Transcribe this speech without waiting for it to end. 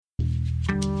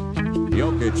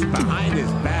Jokic behind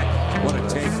his back. What a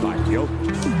take by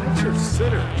Jokic. That's your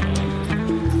sitter.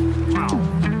 Wow.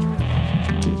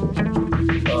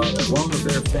 As long as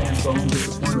their fans go home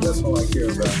disappointed, that's all I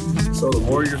care about. So the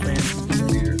Warrior fans can come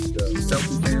in here, the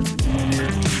Celtics fans can come in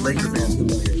here, Laker fans can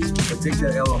come in here. But take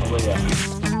that L on the way out.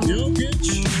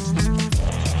 Jokic.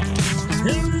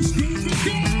 Harris goes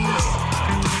again.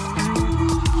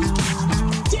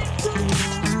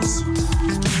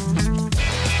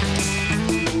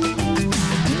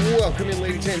 Welcome in,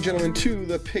 ladies and gentlemen, to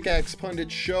the Pickaxe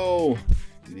Pundit Show.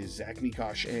 It is Zach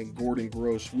Mikosh and Gordon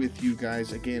Gross with you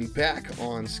guys again, back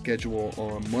on schedule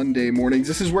on Monday mornings.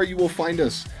 This is where you will find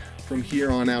us from here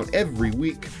on out every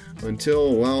week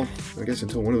until, well, I guess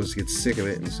until one of us gets sick of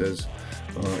it and says,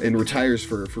 and retires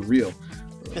for real.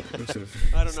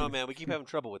 I don't know, man. We keep having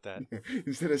trouble with that.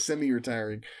 Instead of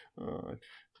semi-retiring,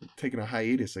 taking a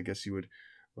hiatus, I guess you would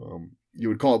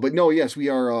call it. But no, yes, we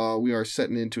are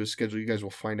setting into a schedule. You guys will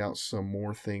find out some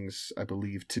more things, I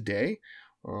believe, today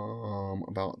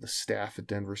about the staff at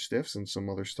Denver Stiffs and some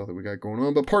other stuff that we got going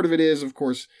on. But part of it is, of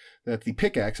course, that the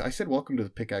Pickaxe, I said welcome to the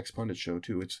Pickaxe Pundit Show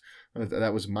too. It's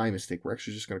that was my mistake. We're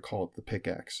actually just going to call it the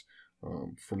Pickaxe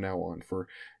from now on,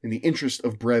 in the interest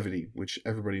of brevity, which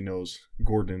everybody knows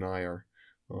Gordon and I are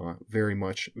very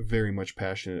much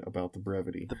passionate about the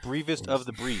brevity. The briefest of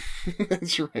the brief.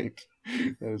 That's right.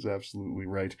 That is absolutely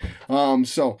right.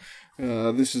 So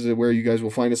this is where you guys will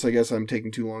find us. I guess I'm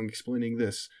taking too long explaining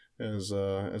this as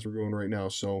we're going right now.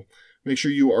 So make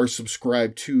sure you are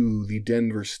subscribed to the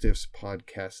Denver Stiffs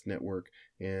Podcast Network,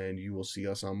 and you will see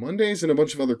us on Mondays and a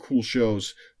bunch of other cool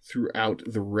shows throughout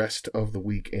the rest of the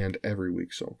week and every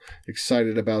week. So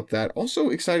excited about that. Also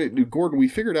excited, Gordon, we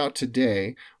figured out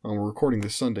today, we're recording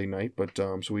this Sunday night, but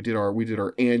so we did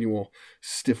our annual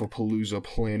Stiffapalooza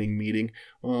planning meeting.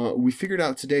 We figured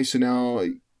out today, so now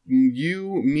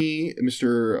you, me,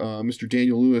 Mr.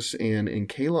 Daniel Lewis, and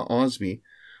Kayla Osby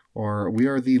we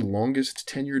are the longest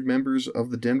tenured members of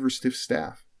the Denver Stiff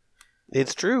staff.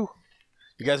 It's true.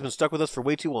 You guys have been stuck with us for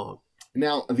way too long.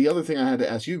 Now, the other thing I had to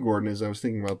ask you, Gordon, is I was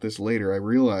thinking about this later. I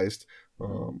realized,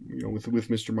 with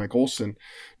Mr. Mike Olson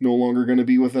no longer going to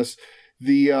be with us,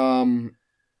 that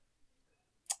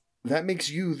makes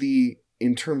you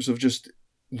in terms of just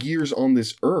years on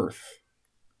this earth,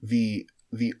 the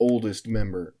oldest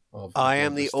member of. I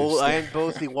am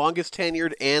both the longest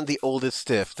tenured and the oldest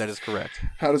stiff. That is correct.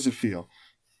 How does it feel?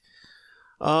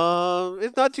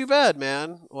 It's not too bad,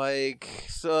 man. I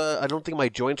don't think my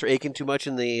joints are aching too much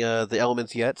in the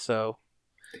elements yet, so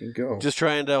there you go. Just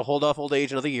trying to hold off old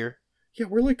age another year. Yeah,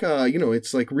 we're like,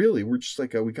 it's like really, we're just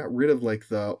like, we got rid of like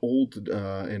the old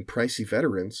and pricey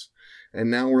veterans,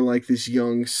 and now we're like this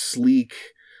young, sleek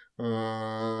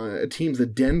team, the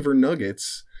Denver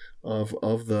Nuggets of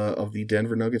the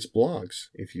Denver Nuggets blogs,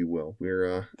 if you will.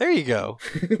 We're there you go.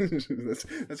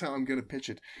 that's how I'm gonna pitch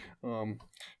it for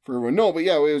everyone. No, but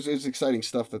yeah, it's exciting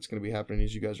stuff that's going to be happening,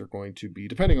 as you guys are going to be,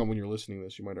 depending on when you're listening to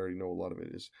this, you might already know a lot of it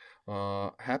is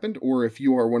happened, or if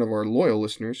you are one of our loyal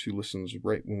listeners who listens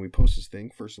right when we post this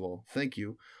thing, first of all, thank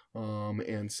you.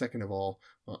 And second of all,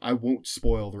 I won't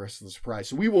spoil the rest of the surprise.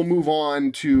 So we will move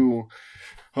on to,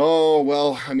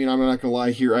 I'm not gonna lie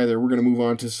here either. We're gonna move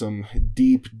on to some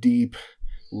deep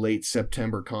late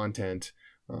September content,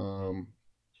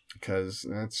 because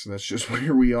that's just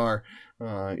where we are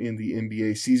in the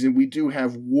NBA season. We do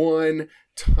have one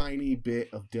tiny bit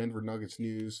of Denver Nuggets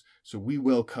news, so we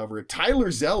will cover it.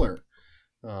 Tyler Zeller,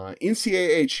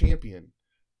 NCAA champion,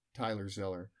 Tyler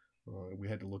Zeller. We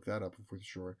had to look that up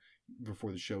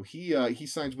before the show. He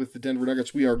signs with the Denver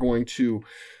Nuggets. We are going to,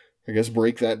 I guess,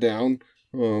 break that down.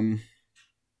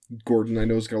 Gordon, I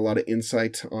know, has got a lot of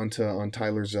insight on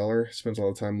Tyler Zeller. Spends a lot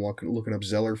of time looking up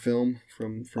Zeller film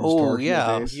from his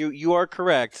days. You are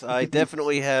correct. I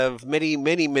definitely have many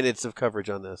minutes of coverage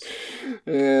on this.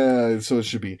 Yeah, so it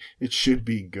should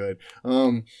be good.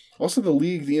 Also, the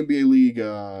NBA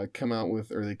league came out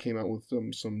with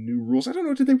some new rules. I don't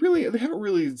know. They haven't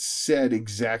really said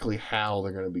exactly how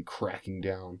they're going to be cracking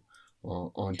down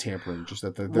on tampering. Just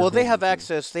that they have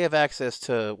access. They have access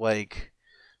to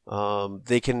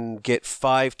they can get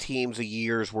 5 teams a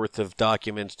year's worth of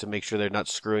documents to make sure they're not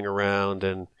screwing around,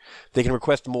 and they can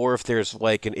request more if there's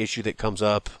an issue that comes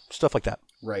up, stuff like that.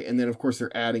 Right, and then of course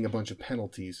they're adding a bunch of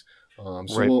penalties. So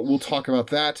right. we'll talk about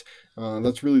that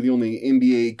That's really the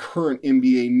only current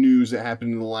NBA news that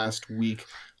happened in the last week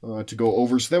to go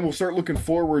over. So then we'll start looking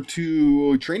forward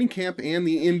to training camp and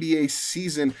the NBA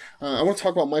season. I want to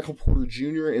talk about Michael Porter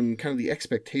Jr. and kind of the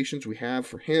expectations we have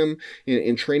for him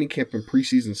in training camp and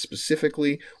preseason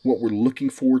specifically, what we're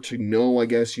looking for to know, I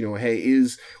guess, hey,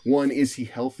 is he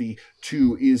healthy?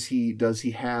 Two, does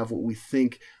he have what we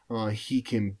think he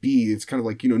can be? It's kind of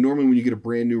like, normally when you get a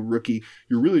brand new rookie,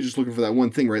 you're really just looking for that one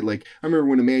thing, right? Like, I remember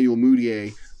when Emmanuel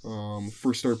Mudiay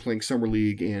first started playing summer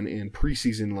league and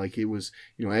preseason, like it was,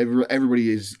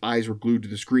 everybody's eyes were glued to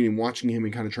the screen and watching him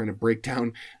and kind of trying to break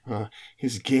down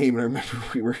his game. And I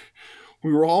remember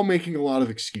we were all making a lot of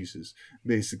excuses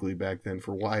basically back then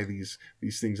for why these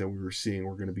things that we were seeing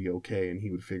were going to be okay and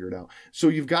he would figure it out. So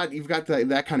you've got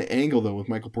that kind of angle though with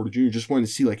Michael Porter Jr. Just wanting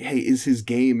to see like, hey, is his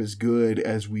game as good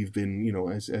as we've been,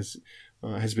 as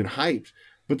has been hyped?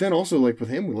 But then also like with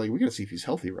him, we got to see if he's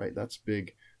healthy, right? That's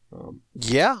big.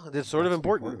 Yeah, that's sort of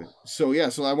important. So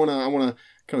I want to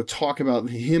kind of talk about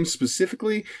him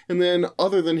specifically, and then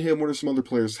other than him, what are some other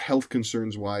players health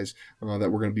concerns wise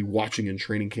that we're going to be watching in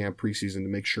training camp preseason to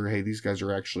make sure, hey, these guys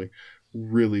are actually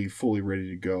really fully ready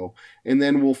to go. And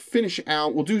then we'll finish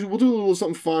out. We'll do a little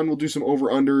something fun. We'll do some over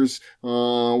unders.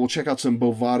 We'll check out some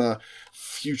Bovada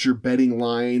future betting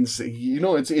lines.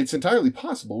 It's entirely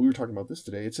possible. We were talking about this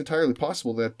today. It's entirely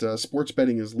possible that sports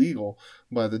betting is legal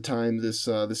by the time this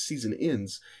season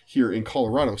ends here in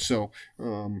Colorado. So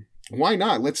why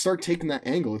not? Let's start taking that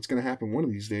angle. It's going to happen one of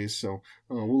these days. So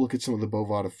we'll look at some of the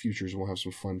Bovada futures. We'll have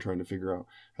some fun trying to figure out,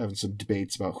 having some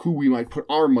debates about who we might put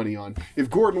our money on. If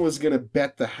Gordon was going to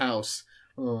bet the house,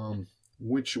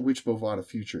 which Bovada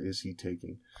future is he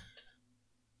taking?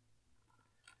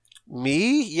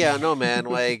 Me? Yeah, no, man.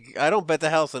 Like, I don't bet the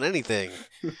house on anything.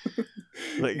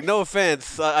 Like, no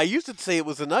offense. I used to say it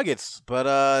was the Nuggets,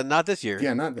 but not this year.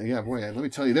 Yeah, boy, let me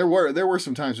tell you, there were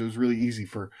some times it was really easy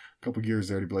for a couple of years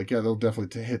there to be like, yeah, they'll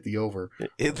definitely hit the over.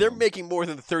 They're making more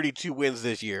than 32 wins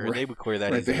this year, and they would clear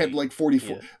that. Right, easily. they had like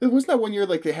 44. Yeah. Wasn't that one year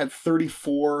like they had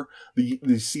 34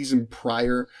 the season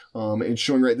prior, and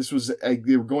showing right. This was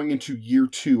they were going into year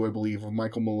 2, I believe, of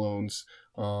Michael Malone's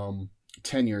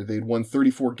tenure. They'd won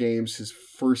 34 games his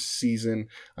first season,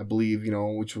 I believe,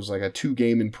 which was like a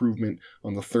 2-game improvement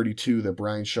on the 32 that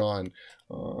Brian Shaw and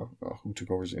who took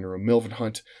over as interim, Melvin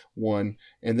Hunt won.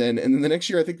 And then the next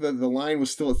year, I think the line was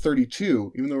still at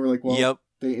 32, even though we're like, well, yep.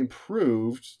 They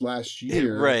improved last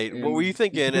year. Right. What were you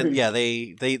thinking? And yeah,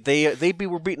 they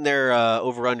were beating their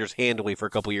over-unders handily for a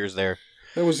couple years there.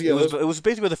 It was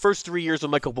basically the first 3 years of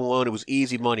Michael Malone. It was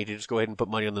easy money to just go ahead and put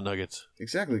money on the Nuggets.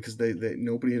 Exactly, because they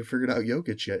nobody had figured out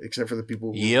Jokic yet, except for the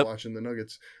people who were watching the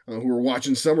Nuggets, who were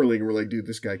watching Summer League and were like, dude,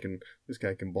 this guy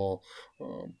can ball.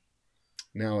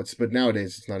 But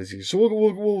nowadays it's not as easy. So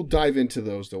we'll dive into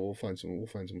those though. We'll find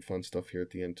some fun stuff here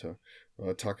at the end to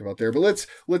talk about there. But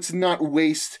let's not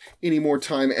waste any more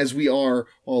time, as we are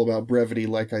all about brevity,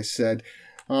 like I said.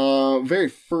 Very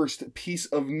first piece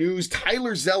of news: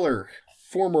 Tyler Zeller,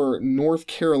 former North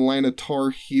Carolina Tar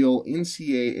Heel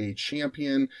NCAA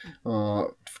champion,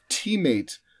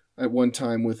 teammate at one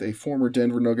time with a former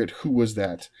Denver Nugget. Who was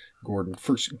that, Gordon?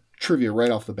 First trivia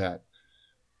right off the bat.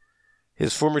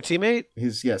 His former teammate?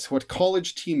 What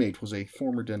college teammate was a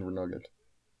former Denver Nugget?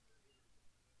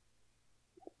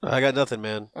 I got nothing,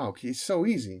 man. Oh, okay, it's so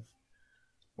easy.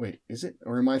 Wait, is it?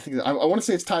 Or am I thinking... I want to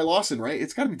say it's Ty Lawson, right?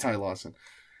 It's got to be Ty Lawson.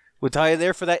 Was Ty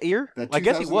there for that year? I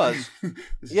guess he was.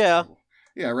 Yeah.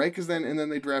 Yeah, right? Because then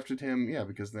they drafted him. Yeah,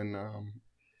 because then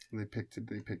they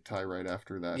picked Ty right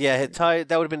after that. Yeah, Ty.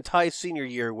 That would have been Ty's senior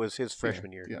year. Was his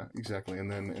freshman year. Yeah, exactly. And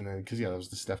then because that was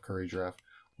the Steph Curry draft,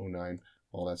 2009,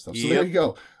 all that stuff. So there you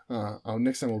go.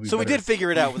 Next time we'll be. So better. We did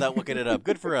figure it out without looking it up.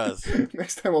 Good for us.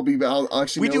 Next time I'll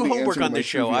actually. We do homework on this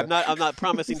show. I'm not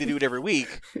promising to do it every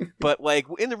week, but like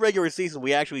in the regular season,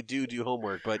 we actually do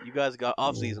homework. But you guys got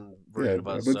off-season version of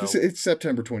us. But it's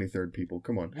September 23rd, people.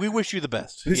 Come on. We wish you the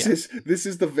best. This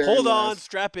is the very. Hold on,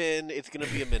 strap in. It's gonna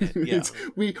be a minute. Yeah.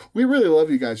 we really love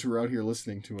you guys who are out here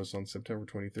listening to us on September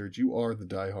 23rd. You are the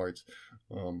diehards.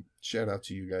 Shout out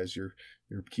to you guys. You're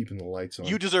keeping the lights on.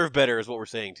 You deserve better, is what we're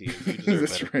saying to you. You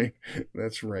deserve better.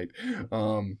 That's right.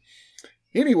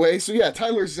 Anyway, so yeah,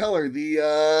 Tyler Zeller,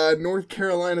 the North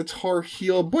Carolina Tar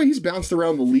Heel. Boy, he's bounced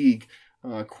around the league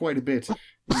quite a bit.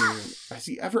 Has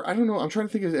he ever? I don't know. I'm trying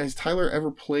to think. Has Tyler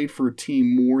ever played for a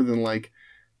team more than like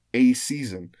a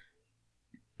season?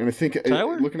 And I think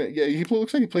Tyler? Looking at he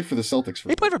looks like he played for the Celtics.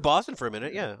 He played for Boston for a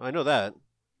minute. Yeah, I know that.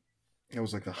 It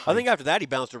was like I think after that he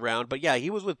bounced around, but yeah, he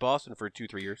was with Boston for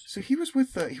 2-3 years. So he was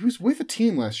with a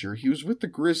team last year. He was with the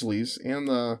Grizzlies and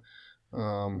the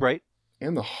right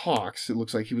and the Hawks. It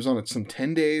looks like he was on it some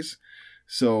 10 days.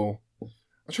 So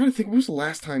I'm trying to think. When was the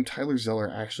last time Tyler Zeller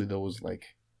actually though was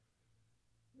like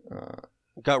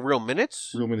Got real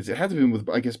minutes. real minutes? It had to be with,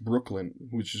 I guess, Brooklyn,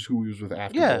 which is who he was with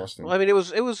after Yeah, Boston. well, I mean, he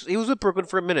was with Brooklyn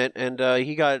for a minute, and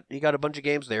he got a bunch of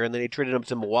games there, and then he traded him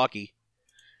to Milwaukee.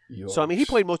 So I mean, he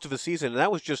played most of the season, and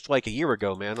that was just like a year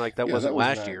ago, man. Like that wasn't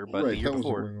last year, but the year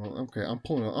before. Okay, I'm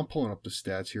pulling up the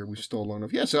stats here. We've still long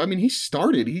enough. Yeah, so I mean, he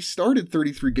started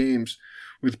 33 games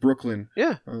with Brooklyn.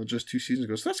 Yeah, just 2 seasons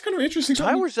ago. So that's kind of interesting.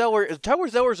 Tyler Zeller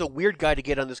is a weird guy to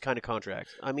get on this kind of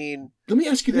contract. I mean, let me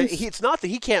ask you this: it's not that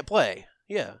he can't play.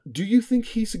 Yeah. Do you think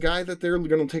he's a guy that they're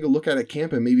going to take a look at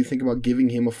camp and maybe think about giving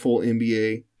him a full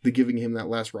NBA? Giving him that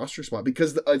last roster spot,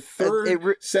 because a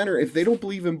third center, if they don't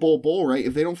believe in Bol, right,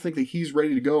 if they don't think that he's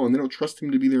ready to go and they don't trust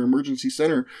him to be their emergency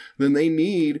center, then they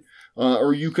need,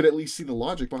 or you could at least see the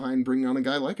logic behind bringing on a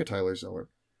guy like a Tyler Zeller.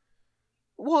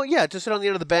 Well, yeah, to sit on the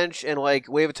end of the bench and like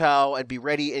wave a towel and be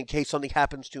ready in case something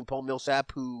happens to Paul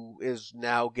Millsap, who is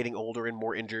now getting older and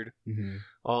more injured.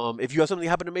 Mm-hmm. If you have something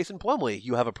happen to Mason Plumlee,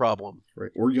 you have a problem,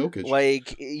 right? Or Jokic,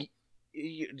 like.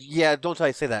 Yeah, don't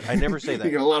I say that. I never say that.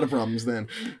 You got a lot of problems then.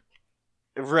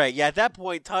 Right, yeah, at that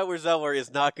point, Tyler Zeller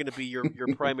is not going to be your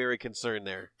primary concern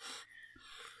there.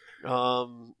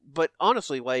 But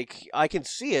honestly, like, I can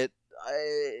see it.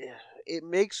 It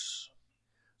makes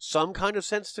some kind of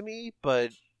sense to me,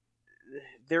 but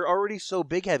they're already so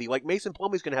big-heavy. Like, Mason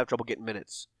Plumlee's going to have trouble getting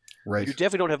minutes. Right. You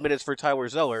definitely don't have minutes for Tyler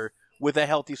Zeller with a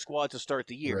healthy squad to start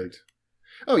the year. Right.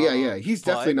 Oh, yeah. He's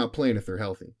definitely not playing if they're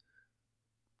healthy.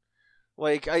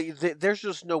 Like, there's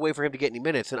just no way for him to get any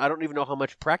minutes, and I don't even know how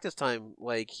much practice time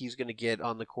like he's going to get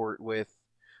on the court with,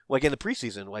 like in the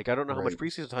preseason. Like, I don't know how much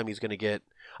preseason time he's going to get.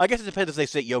 I guess it depends if they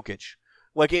sit Jokic.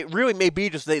 Like, it really may be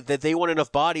just that they want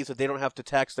enough bodies that they don't have to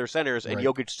tax their centers, and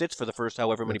Jokic sits for the first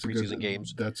however many preseason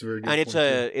games. That's a very good. And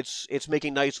it's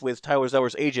making nice with Tyler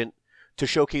Zeller's agent to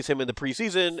showcase him in the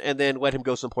preseason and then let him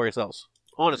go someplace else.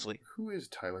 Honestly, who is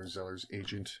Tyler Zeller's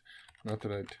agent? Not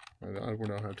that I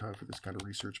don't have time for this kind of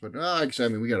research, but actually, I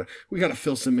mean, we gotta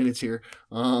fill some minutes here.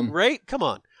 Right? Come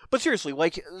on. But seriously,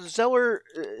 like Zeller,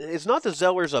 it's not that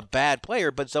Zeller's a bad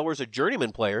player, but Zeller's a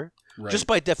journeyman player, just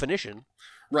by definition.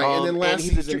 Right, and then last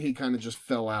season he kind of just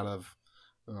fell out of.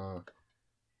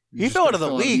 He fell out of the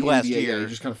league last year. Yeah, he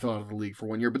just kind of fell out of the league for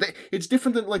 1 year. But it's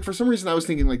different than, like, for some reason I was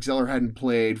thinking, like, Zeller hadn't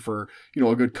played for,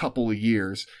 a good couple of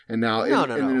years. And now, and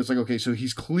then it's like, okay, so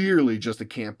he's clearly just a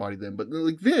camp body then. But,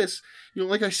 like, this,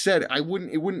 like I said,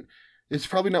 it's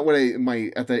probably not what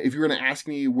if you're going to ask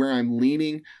me where I'm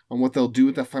leaning on what they'll do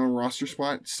with that final roster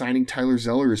spot, signing Tyler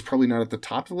Zeller is probably not at the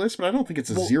top of the list, but I don't think it's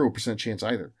a 0% chance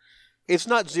either. It's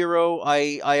not zero.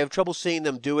 I have trouble seeing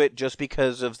them do it just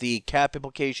because of the cap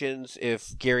implications.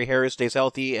 If Gary Harris stays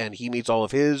healthy and he meets all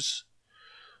of his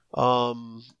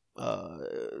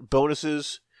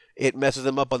bonuses, it messes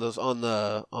them up on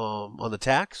the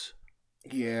tax.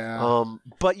 Yeah.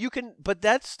 But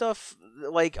that stuff,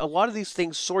 like a lot of these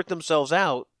things sort themselves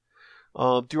out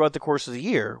throughout the course of the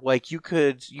year. Like you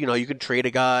could trade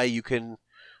a guy, you can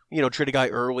trade a guy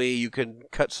early, you can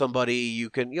cut somebody, you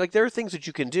can there are things that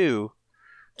you can do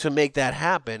to make that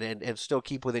happen and still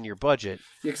keep within your budget.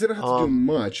 Yeah, because they don't have to do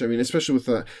much. I mean, especially with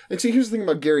and see, here's the thing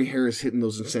about Gary Harris hitting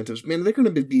those incentives. Man, they're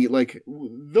going to be like,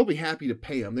 they'll be happy to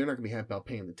pay him. They're not going to be happy about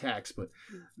paying the tax, but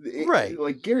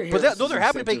like Gary Harris. But they're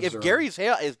happy to pay if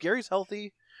Gary's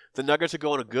healthy. The Nuggets are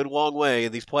going a good long way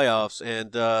in these playoffs,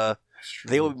 and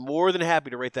they will be more than happy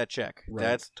to write that check. Right.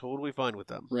 That's totally fine with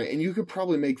them. Right, and you could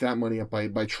probably make that money up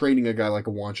by trading a guy like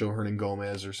a Juancho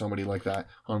Hernan-Gomez or somebody like that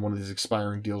on one of these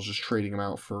expiring deals, just trading him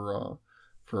out for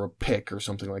a pick or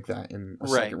something like that in a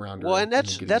second rounder. Well, and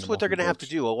that's what they're going to have to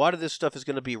do. A lot of this stuff is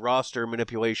going to be roster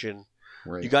manipulation.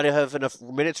 Right. You got to have enough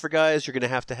minutes for guys. You're going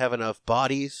to have enough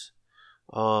bodies.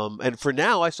 And for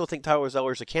now, I still think Tyler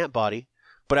Zeller's a camp body,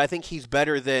 but I think he's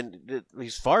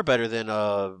far better than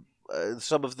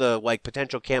some of the like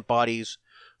potential camp bodies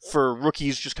for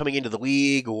rookies just coming into the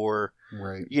league or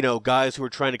guys who are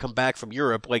trying to come back from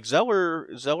Europe. Like Zeller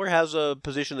has a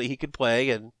position that he could play,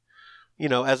 and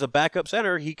as a backup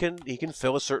center he can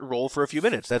fill a certain role for a few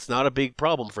minutes. That's not a big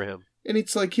problem for him. And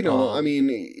it's like, I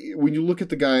mean, when you look at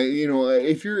the guy,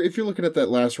 if you're looking at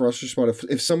that last roster spot,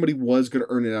 if somebody was going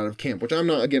to earn it out of camp, which I'm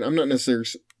not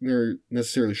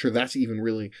necessarily sure that's even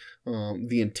really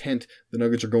the intent the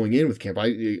Nuggets are going in with camp.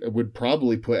 I would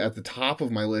probably put at the top of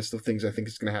my list of things I think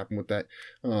is going to happen with that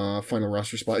final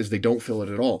roster spot is they don't fill it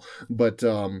at all. But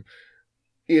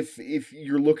if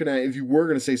you're looking at, if you were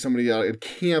going to say somebody out at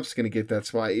camp's going to get that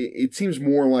spot, it seems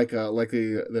more like that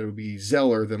it would be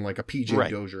Zeller than like a PJ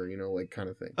Dozier, like kind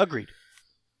of thing. Agreed.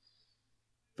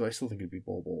 Though I still think it'd be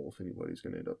Bol if anybody's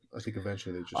going to end up. I think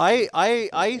eventually they just.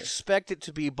 I expect it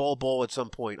to be Bol at some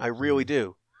point. I really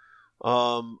do.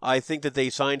 I think that they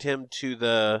signed him to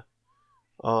the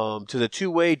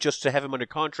two-way just to have him under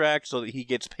contract so that he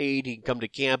gets paid. He can come to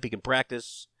camp. He can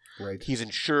practice. Right. He's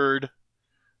insured.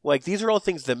 Like, these are all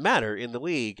things that matter in the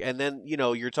league. And then,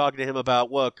 you're talking to him about,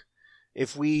 look,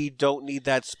 if we don't need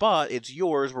that spot, it's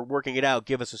yours. We're working it out.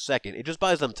 Give us a second. It just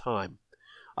buys them time.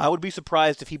 I would be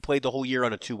surprised if he played the whole year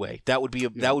on a two-way. That would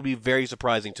be very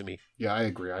surprising to me. Yeah, I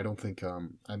agree. I don't think.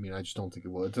 I just don't think it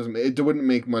will. It wouldn't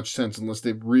make much sense unless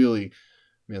they really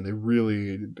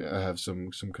have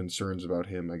some concerns about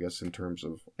him. I guess in terms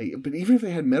of. But even if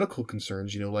they had medical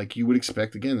concerns, like you would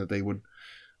expect again that they would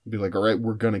be like, all right,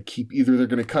 we're gonna keep. Either they're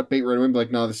gonna cut bait right away, and be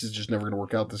like, no, this is just never gonna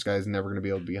work out. This guy's never gonna be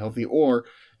able to be healthy, or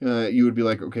you would be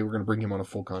like, okay, we're gonna bring him on a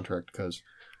full contract because.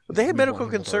 They had medical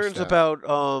concerns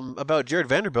about Jared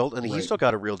Vanderbilt, and he still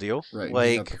got a real deal. Right, like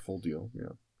he got the full deal. Yeah,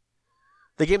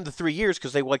 they gave him the 3 years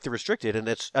because they like the restricted, and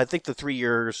I think the 3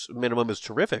 years minimum is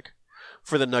terrific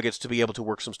for the Nuggets to be able to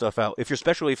work some stuff out.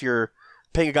 Especially if you're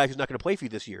paying a guy who's not going to play for you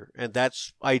this year, and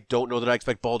I don't know that I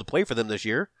expect Ball to play for them this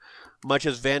year, much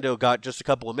as Vando got just a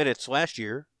couple of minutes last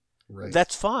year. Right,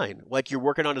 that's fine. Like, you're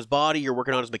working on his body, you're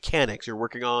working on his mechanics, you're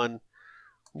working on.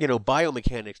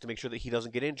 Biomechanics to make sure that he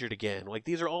doesn't get injured again. Like,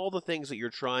 these are all the things that you're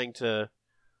trying to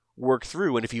work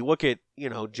through. And if you look at,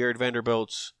 Jared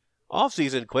Vanderbilt's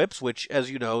offseason clips, which, as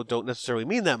you know, don't necessarily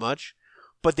mean that much,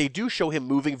 but they do show him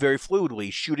moving very fluidly,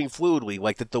 shooting fluidly,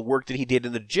 like that the work that he did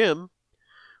in the gym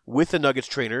with the Nuggets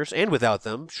trainers and without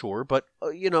them, sure, but,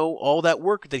 all that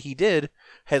work that he did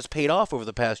has paid off over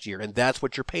the past year, and that's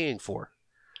what you're paying for.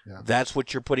 Yeah. That's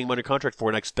what you're putting him under contract for,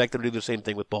 and I expect them to do the same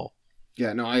thing with Ball.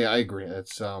 Yeah, no, I agree.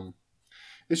 It's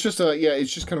just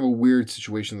kind of a weird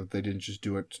situation that they didn't just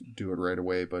do it right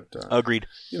away. But agreed.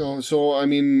 So I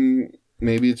mean,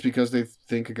 maybe it's because they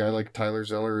think a guy like Tyler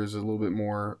Zeller is a little bit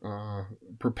more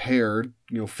prepared,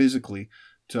 physically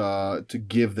to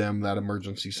give them that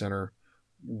emergency center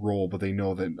role. But they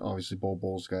know that obviously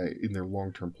Bol's guy in their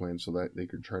long-term plan, so that they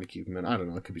could try to keep him in. I don't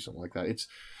know. It could be something like that. It's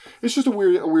just a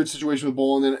weird situation with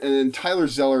Bol, and then Tyler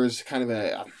Zeller is kind of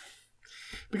a.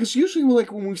 Because usually,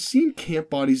 when we've seen camp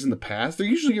bodies in the past, they're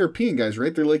usually European guys,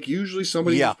 right? They're usually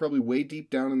somebody who's probably way deep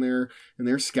down in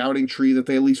their scouting tree that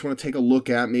they at least want to take a look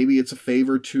at. Maybe it's a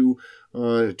favor to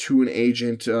an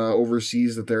agent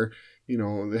overseas that they're,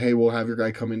 hey, we'll have your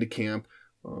guy come into camp,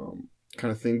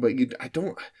 kind of thing. But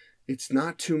it's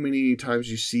not too many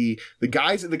times you see the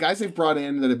guys they've brought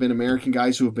in that have been American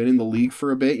guys who have been in the league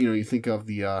for a bit. You think of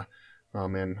the oh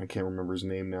man, I can't remember his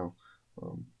name now.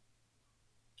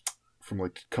 From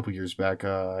a couple years back,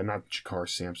 not Jakar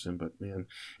Sampson, but man.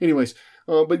 Anyways,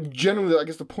 but generally, I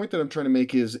guess the point that I'm trying to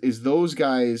make is those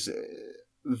guys,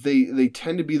 they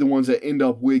tend to be the ones that end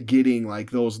up with getting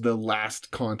the last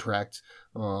contract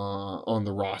on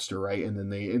the roster, right? And then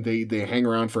they hang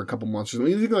around for a couple months. I mean,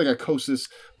 you think like a Kostas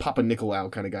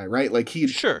Papanikolaou kind of guy, right? Like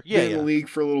he'd been in the league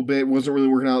for a little bit, wasn't really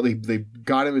working out. They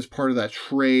got him as part of that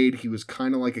trade. He was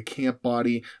kind of like a camp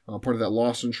body, part of that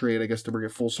Lawson trade, I guess, to bring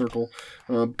it full circle.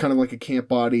 Kind of like a camp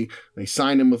body. They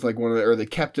signed him with they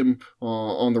kept him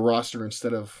on the roster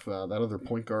instead of that other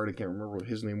point guard. I can't remember what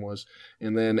his name was.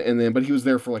 And then, but he was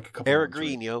there for a couple. Eric months,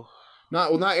 Green, right? yo.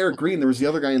 Not Eric Green. There was the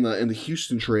other guy in the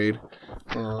Houston trade.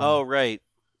 Right.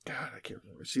 God, I can't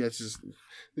remember. See, this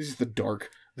is the dark.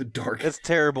 It's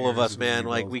terrible of us, man.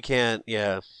 We can't.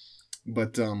 Yeah.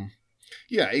 But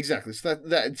yeah, exactly. So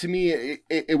that to me,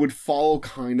 it would follow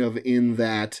kind of in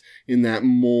that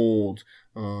mold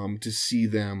to see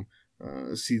them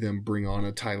bring on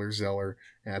a Tyler Zeller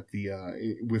at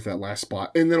the with that last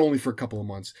spot, and then only for a couple of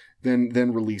months, then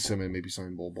release him and maybe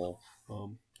sign Bol.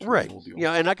 Right.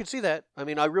 Yeah, and I can see that. I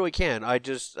mean, I really can. I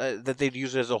just that they'd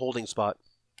use it as a holding spot.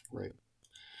 Right.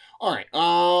 All right.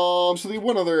 So the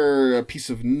one other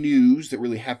piece of news that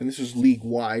really happened. This was league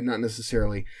wide, not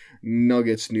necessarily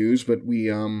Nuggets news, but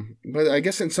but I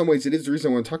guess in some ways it is the reason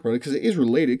I want to talk about it because it is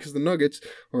related. Because the Nuggets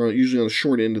are usually on the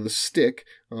short end of the stick,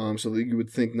 so that you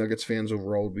would think Nuggets fans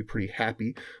overall would be pretty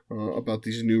happy about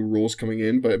these new rules coming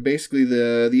in. But basically,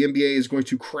 the NBA is going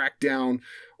to crack down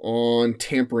on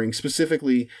tampering,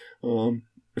 specifically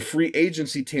free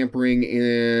agency tampering,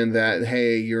 in that,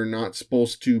 hey, you're not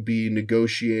supposed to be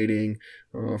negotiating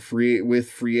with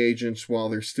free agents while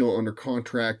they're still under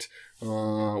contract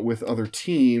with other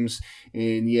teams.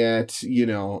 And yet,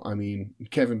 I mean,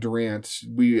 Kevin Durant,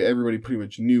 everybody pretty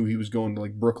much knew he was going to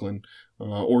Brooklyn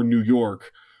or New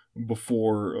York.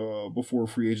 before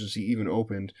free agency even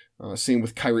opened. Same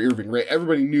with Kyrie Irving, right?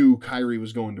 Everybody knew Kyrie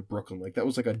was going to Brooklyn. Like, that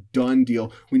was like a done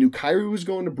deal. We knew Kyrie was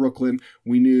going to Brooklyn.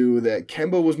 We knew that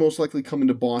Kemba was most likely coming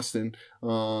to Boston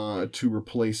to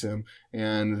replace him,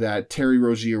 and that Terry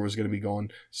Rozier was going to be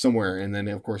going somewhere. And then,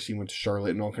 of course, he went to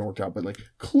Charlotte and all kind of worked out. But, like,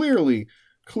 clearly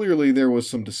there was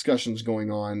some discussions going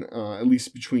on, at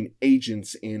least between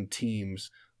agents and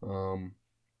teams,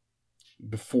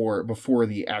 before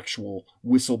the actual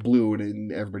whistle blew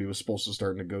and everybody was supposed to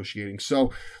start negotiating.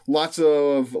 So lots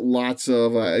of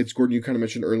it's Gordon, you kind of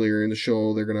mentioned earlier in the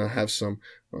show, they're going to have some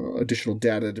additional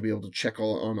data to be able to check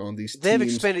on these teams. They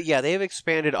have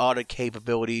expanded audit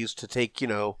capabilities to take,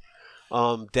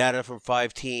 data from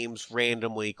 5 teams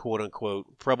randomly, quote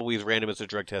unquote, probably as random as the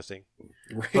drug testing.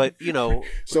 Right. But,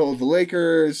 so the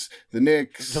Lakers, the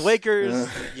Knicks, Celtics.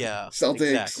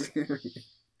 Exactly.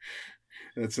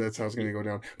 That's how it's going to go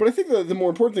down. But I think the more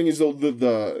important thing is though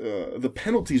the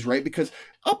penalties, right? Because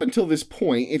up until this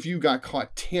point, if you got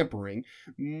caught tampering,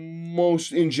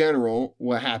 most in general,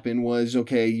 what happened was,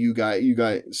 okay, you got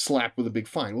slapped with a big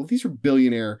fine. Well, these are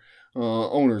billionaire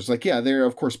owners. Like, yeah, they're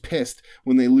of course pissed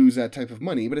when they lose that type of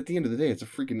money, but at the end of the day, it's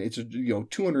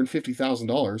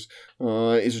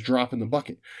 $250,000 is a drop in the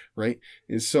bucket, right?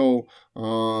 And so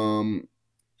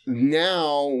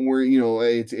now we're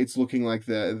it's looking like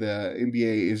the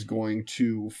NBA is going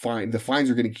to the fines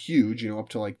are getting huge, up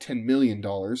to like $10 million.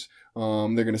 They're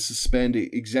going to suspend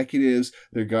executives.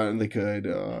 They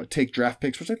could take draft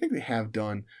picks, which I think they have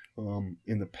done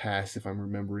in the past, if I'm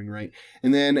remembering right.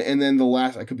 And then the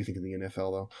last, I could be thinking the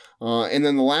NFL though. And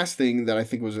then the last thing that I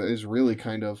think is really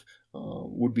kind of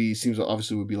would be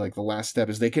like the last step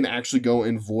is they can actually go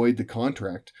and void the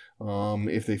contract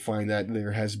if they find that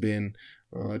there has been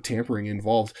tampering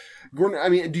involved. Gordon, I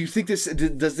mean, do you think does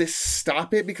this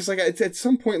stop it? Because like it's at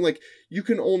some point, like you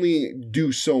can only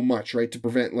do so much, right, to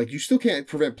prevent, like you still can't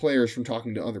prevent players from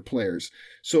talking to other players.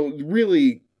 So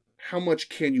really, how much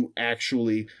can you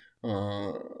actually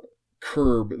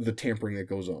curb the tampering that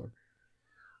goes on?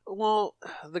 Well,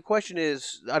 the question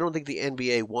is, I don't think the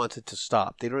NBA wants it to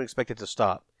stop. They don't expect it to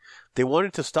stop. They want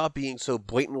it to stop being so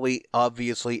blatantly,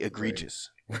 obviously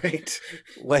egregious. Right.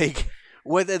 Like,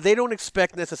 whether they don't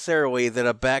expect necessarily that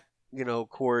a back,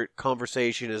 court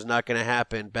conversation is not going to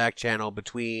happen, back channel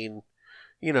between,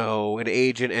 an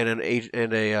agent and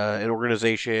an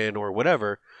organization or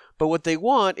whatever. But what they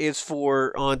want is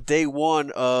for, on day one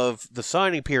of the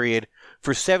signing period,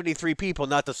 for 73 people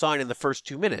not to sign in the first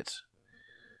 2 minutes.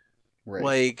 Right.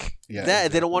 Like, yeah, that exactly.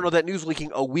 They don't want all that news leaking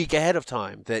a week ahead of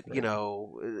time. That,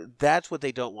 right. That's what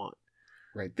they don't want.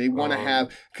 Right. They want to have,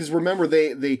 because remember,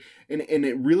 and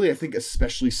it really, I think,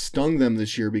 especially stung them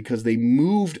this year because they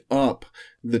moved up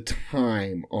the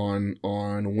time on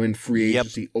when free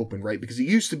agency opened, right? Because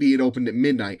it opened at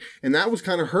midnight, and that was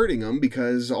kind of hurting them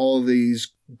because all of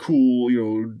these cool,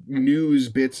 news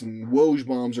bits and Woj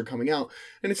bombs are coming out,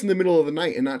 and it's in the middle of the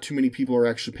night, and not too many people are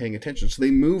actually paying attention. So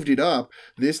they moved it up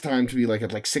this time to be like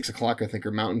at 6 o'clock, I think,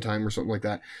 or Mountain Time or something like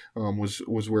that.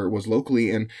 Was where it was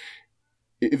locally, and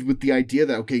with the idea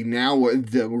that, okay, now we're going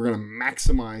to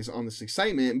maximize on this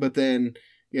excitement, but then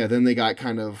they got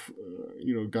kind of,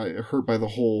 got hurt by the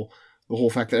whole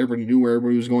fact that everybody knew where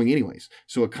everybody was going anyways.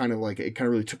 So it kind of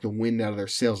really took the wind out of their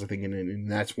sails, I think,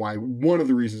 and that's why, one of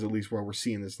the reasons at least, why we're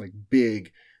seeing this like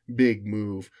big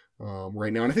move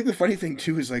right now. And I think the funny thing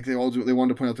too is like they wanted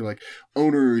to point out they're like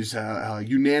owners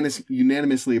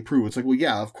unanimously approve. It's like, well,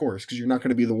 yeah, of course, because you're not going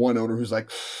to be the one owner who's like,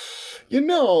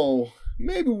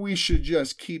 maybe we should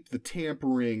just keep the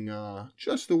tampering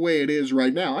just the way it is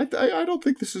right now. I don't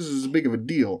think this is as big of a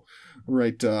deal,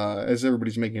 right, as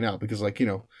everybody's making it out. Because, like, you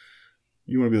want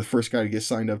to be the first guy to get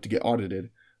signed up to get audited.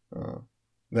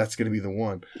 That's going to be the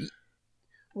one.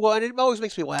 Well, and it always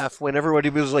makes me laugh when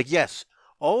everybody was like, yes,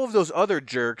 all of those other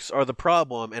jerks are the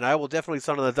problem, and I will definitely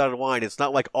sign on the dotted line. It's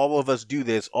not like all of us do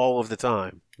this all of the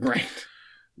time. Right.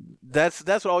 That's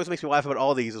what always makes me laugh about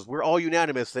all these, is we're all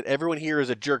unanimous that everyone here is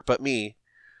a jerk but me,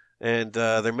 and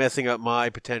they're messing up my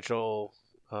potential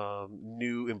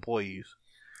new employees.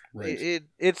 Right.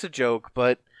 It's a joke,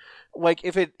 but like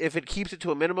if it keeps it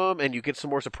to a minimum and you get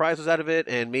some more surprises out of it,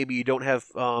 and maybe you don't have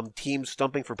teams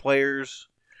stumping for players,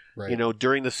 right,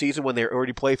 during the season when they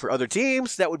already play for other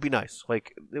teams, that would be nice.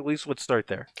 Like, at least let's start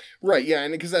there. Right. Yeah,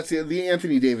 and because that's the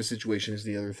Anthony Davis situation is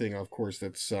the other thing, of course,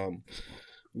 that's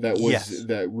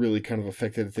that really kind of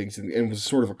affected things, and was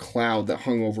sort of a cloud that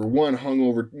hung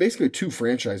over basically two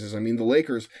franchises. I mean, the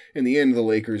Lakers, in the end,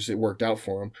 it worked out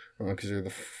for them because they're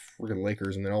the freaking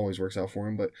Lakers, and it always works out for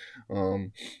them. But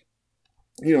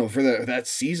for that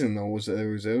season though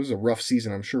it was a rough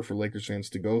season, I'm sure, for Lakers fans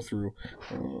to go through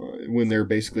when they're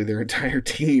basically their entire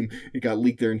team. It got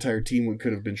leaked their entire team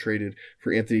could have been traded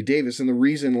for Anthony Davis, and the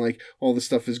reason like all this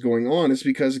stuff is going on is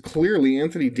because clearly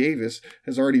Anthony Davis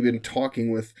has already been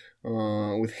talking with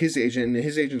his agent, and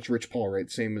his agent's Rich Paul, right?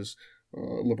 Same as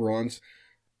LeBron's.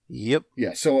 Yep.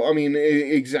 Yeah, so, I mean,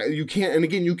 exactly. You can't, and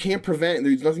again, you can't prevent,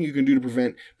 there's nothing you can do to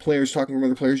prevent players talking from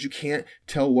other players. You can't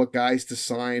tell what guys to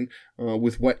sign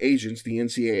with what agents. The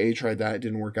NCAA tried that. It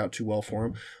didn't work out too well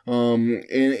for them.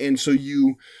 And so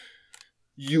you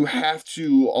have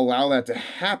to allow that to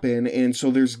happen, and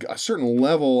so there's a certain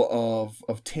level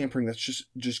of tampering that's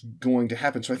just going to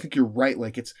happen. So I think you're right.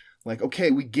 Like, it's like,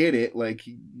 okay, we get it. Like,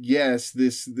 yes,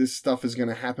 this stuff is going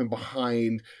to happen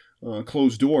behind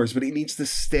closed doors, but it needs to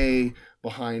stay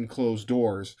behind closed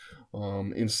doors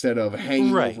instead of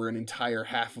hanging over an entire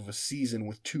half of a season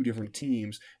with two different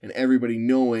teams and everybody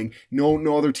knowing,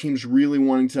 no other teams really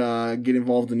wanting to get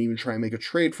involved and even try and make a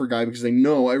trade for a guy because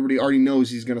everybody already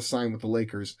knows he's going to sign with the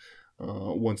Lakers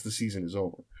once the season is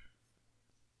over.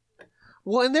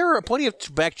 Well, and there are plenty of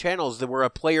back channels where a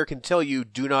player can tell you,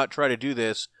 do not try to do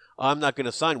this. I'm not going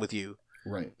to sign with you.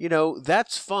 Right.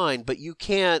 That's fine, but you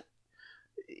can't.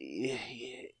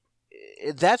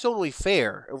 That's only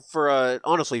fair for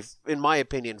honestly, in my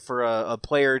opinion, for a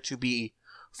player to be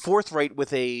forthright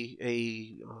with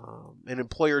an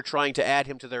employer trying to add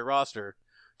him to their roster,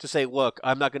 to say, look,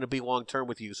 I'm not going to be long term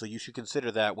with you, so you should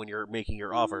consider that when you're making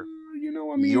your offer.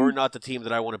 You're not the team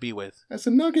that I want to be with. As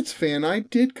a Nuggets fan, I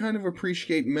did kind of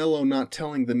appreciate Melo not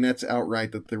telling the Nets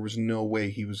outright that there was no way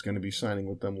he was going to be signing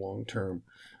with them long term.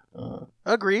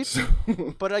 Agreed.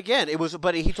 But again,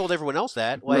 but he told everyone else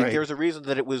that. Like, there's a reason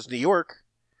that it was New York.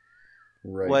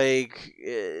 Right. Like,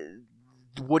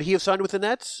 would he have signed with the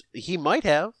Nets? He might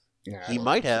have. Yeah, he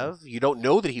might have. So. You don't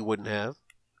know that he wouldn't have.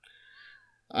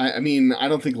 I mean, I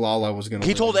don't think Lala was going to.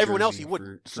 He told everyone else he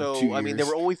wouldn't. So, I mean, there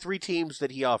were only 3 teams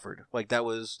that he offered. Like,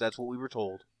 that's what we were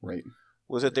told. Right.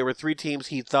 Was that there were 3 teams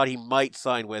he thought he might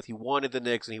sign with. He wanted the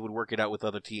Knicks, and he would work it out with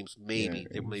other teams. Maybe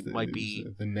yeah, might be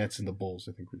the Nets and the Bulls.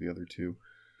 I think were the other 2.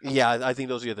 Yeah, I think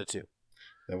those are the other 2.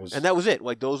 That was it.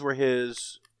 Like, those were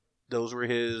his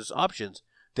options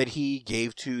that he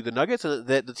gave to the Nuggets, and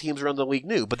that the teams around the league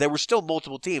knew. But there were still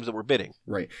multiple teams that were bidding.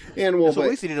 Right, and so at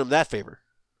least he did him that favor.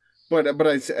 But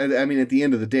I mean, at the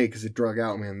end of the day, because it drug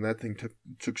out, man, that thing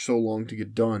took so long to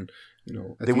get done.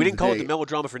 We didn't call it the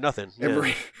melodrama for nothing.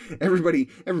 Everybody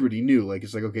knew, like,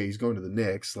 it's like, okay, he's going to the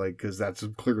Knicks, like, because that's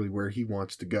clearly where he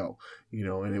wants to go,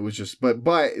 and it was just, but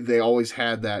they always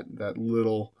had that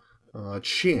little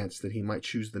chance that he might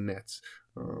choose the Nets,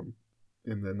 and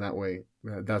then that way,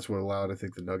 that's what allowed, I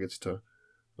think, the Nuggets to,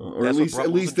 or at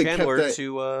least they Chandler kept that.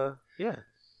 To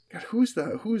God, who was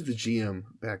the GM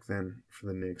back then for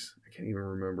the Knicks? I can't even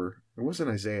remember. It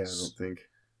wasn't Isaiah, I don't think.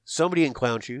 Somebody in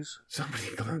clown shoes.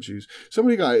 It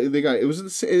was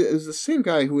the same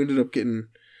guy who ended up getting,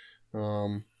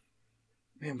 was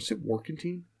it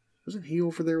Workington? Wasn't he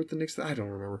over there with the Knicks? I don't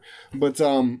remember. But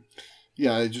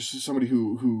yeah, just somebody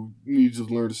who needs to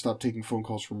learn to stop taking phone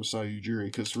calls from Masai Ujiri,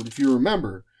 because if you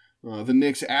remember, the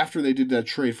Knicks, after they did that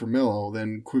trade for Melo,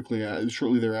 then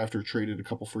shortly thereafter, traded a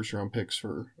couple first-round picks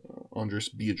for Andres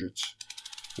Biedrits.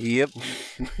 Yep.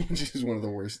 Which is one of the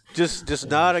worst. Just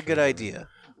not a good idea.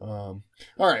 All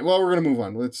right, well, we're gonna move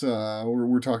on. Let's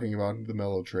we're talking about the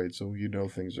Melo trade, so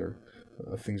things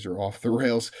are off the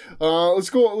rails. Let's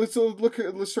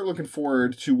start looking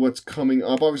forward to what's coming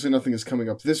up. Obviously, nothing is coming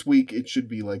up this week. It should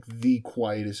be like the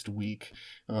quietest week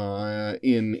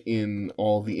in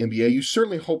all the NBA. You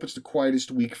certainly hope it's the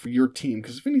quietest week for your team,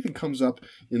 because if anything comes up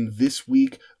in this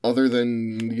week, other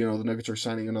than the Nuggets are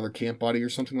signing another camp body or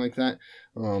something like that,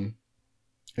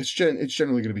 it's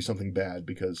generally going to be something bad,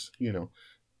 because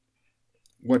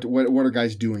what are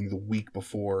guys doing the week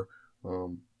before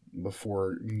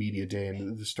media day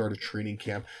and the start of training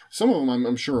camp? Some of them,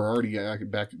 I'm sure, are already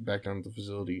back down at the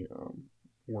facility,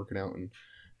 working out and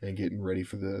getting ready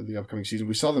for the upcoming season.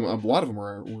 We saw them. A lot of them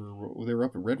were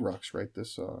up at Red Rocks right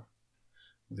this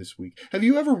week. Have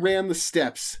you ever ran the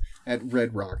steps at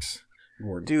Red Rocks,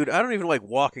 Gordon? Dude, I don't even like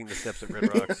walking the steps at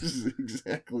Red Rocks. Yes,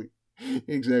 exactly.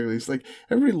 It's like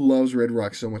everybody loves Red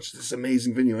Rocks so much. This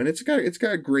amazing venue, and it's got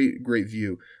a great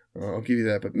view. I'll give you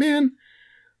that. But man,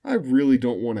 I really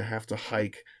don't want to have to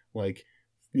hike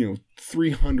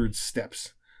 300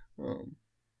 steps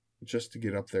just to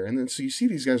get up there. And then so you see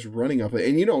these guys running up it,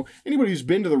 and anybody who's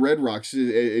been to the Red Rocks,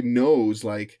 it knows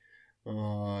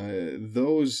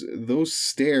those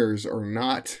stairs are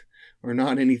not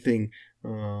anything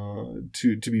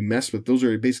to be messed with. Those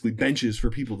are basically benches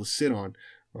for people to sit on.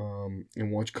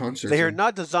 and watch concerts. They are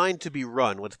not designed to be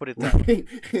run. Let's put it that way.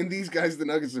 And these guys, the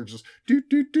Nuggets, are just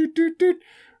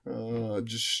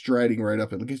just striding right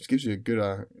up. It gives you a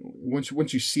good once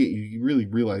you see it, you really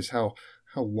realize how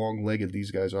long-legged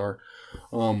these guys are.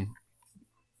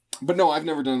 But no, I've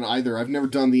never done either. I've never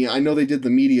done I know they did the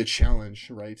media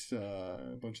challenge, right?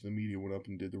 A bunch of the media went up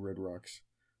and did the Red Rocks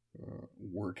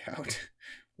workout,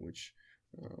 which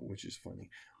is funny.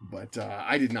 But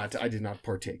I did not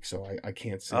partake, so I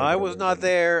can't say. I was not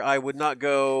there. I would not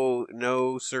go.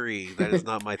 No, siree. That is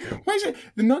not my thing. Why is it?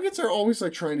 The Nuggets are always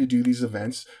like trying to do these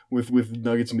events with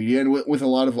Nuggets media and with a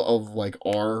lot of like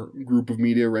our group of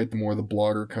media, right? The more the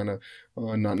blogger kind of,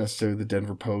 not necessarily the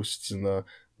Denver Posts and the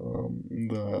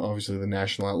obviously the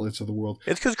national outlets of the world.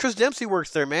 It's because Chris Dempsey works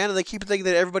there, man, and they keep thinking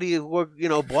that everybody who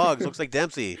blogs looks like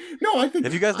Dempsey. No, I think.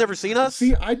 Have you guys never seen us?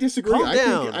 See, I disagree. Calm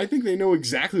down. I think they know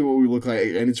exactly what we look like,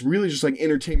 and it's really just like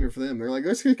entertainment for them. They're like,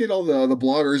 let's get all the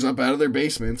bloggers up out of their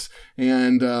basements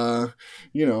and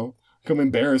come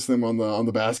embarrass them on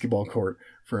the basketball court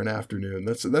for an afternoon.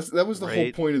 That was the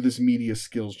whole point of this media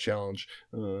skills challenge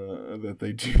that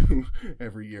they do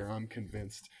every year. I'm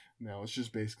convinced. Now it's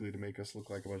just basically to make us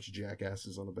look like a bunch of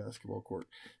jackasses on a basketball court.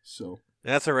 So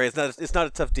that's all right. It's not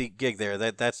a tough gig there.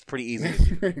 That's pretty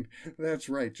easy. That's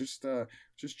right. Just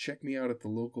check me out at the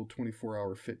local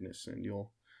 24-hour fitness, and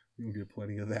you'll get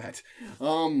plenty of that.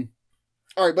 All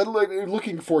right, but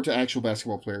looking forward to actual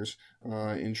basketball players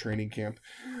in training camp.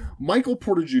 Michael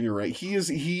Porter Jr., right? He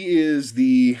is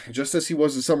the, just as he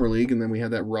was in Summer League, and then we had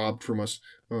that robbed from us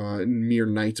mere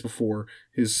nights before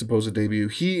his supposed debut.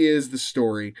 He is the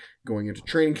story going into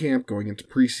training camp, going into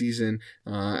preseason.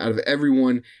 Out of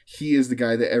everyone, he is the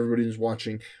guy that everybody is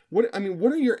watching. What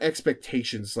are your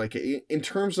expectations? Like in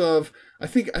terms of, I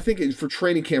think for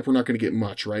training camp we're not going to get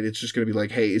much, right? It's just going to be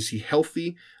like, hey, is he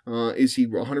healthy? Is he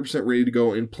 100% ready to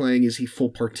go and playing? Is he full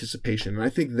participation? And I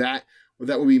think that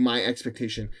would be my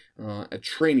expectation at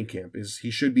training camp, is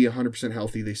he should be 100%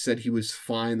 healthy. They said he was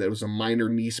fine. That it was a minor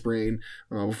knee sprain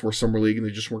before Summer League, and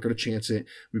they just weren't going to chance it.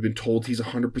 We've been told he's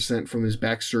 100% from his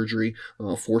back surgery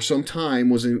for some time,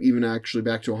 wasn't even actually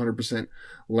back to 100%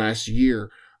 last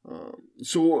year.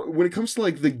 So when it comes to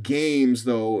like the games,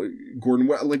 though, Gordon,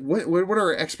 what are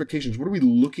our expectations? What are we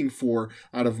looking for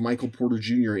out of Michael Porter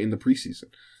Jr. in the preseason?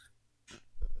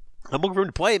 I'm looking for him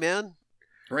to play, man.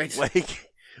 Right.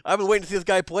 Like, I've been waiting to see this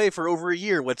guy play for over a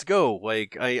year. Let's go.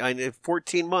 Like, I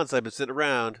 14 months I've been sitting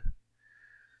around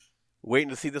waiting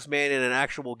to see this man in an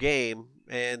actual game,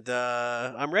 and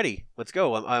I'm ready. Let's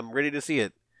go. I'm ready to see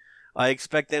it. I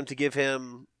expect them to give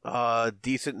him a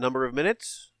decent number of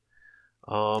minutes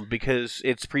because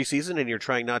it's preseason and you're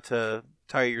trying not to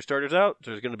tire your starters out.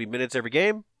 There's going to be minutes every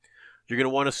game. You're going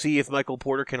to want to see if Michael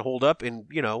Porter can hold up in,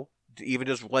 even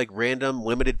just like random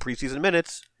limited preseason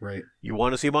minutes. Right. You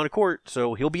want to see him on a court,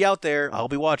 so he'll be out there. I'll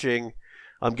be watching.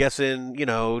 I'm guessing,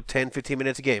 10, 15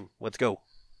 minutes a game. Let's go.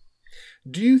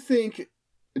 Do you think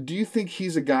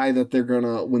he's a guy that they're going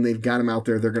to, when they've got him out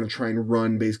there, they're going to try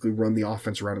and basically run the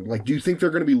offense around him? Like, do you think they're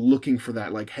going to be looking for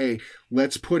that? Like, hey,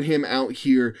 let's put him out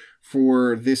here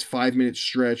for this 5-minute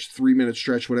stretch, 3-minute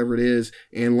stretch, whatever it is,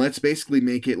 and let's basically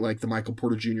make it like the Michael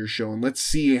Porter Jr. show, and let's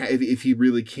see if he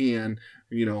really can,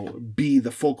 be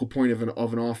the focal point of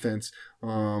an offense.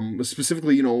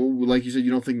 Specifically, like you said,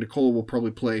 you don't think Nikola will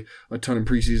probably play a ton in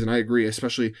preseason. I agree,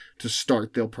 especially to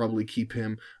start. They'll probably keep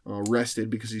him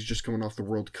rested because he's just coming off the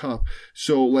World Cup.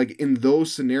 So, like, in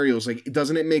those scenarios, like,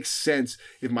 doesn't it make sense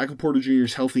if Michael Porter Jr.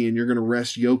 is healthy and you're going to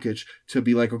rest Jokic to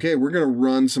be like, okay, we're going to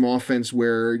run some offense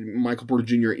where Michael Porter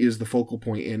Jr. is the focal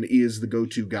point and is the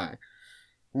go-to guy?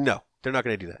 No, they're not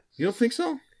going to do that. You don't think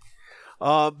so?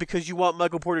 Because you want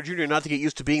Michael Porter Jr. not to get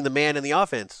used to being the man in the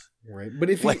offense. Right. But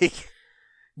if if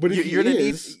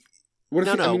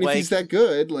he's that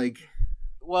good, like...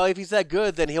 Well, if he's that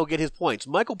good, then he'll get his points.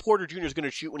 Michael Porter Jr. is going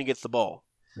to shoot when he gets the ball.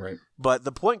 Right. But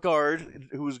the point guard,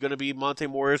 who's going to be Monte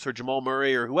Morris or Jamal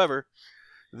Murray or whoever,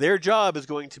 their job is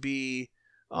going to be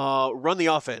run the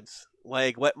offense.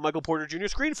 Like, let Michael Porter Jr.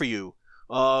 screen for you.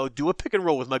 Do a pick and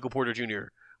roll with Michael Porter Jr.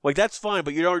 Like, that's fine,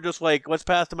 but you don't just, like, let's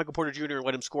pass to Michael Porter Jr. and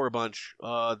let him score a bunch,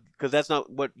 because that's not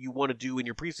what you want to do in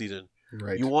your preseason.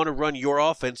 Right. You want to run your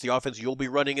offense, the offense you'll be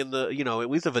running in the, at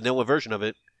least a vanilla version of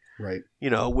it. Right.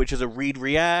 Which is a read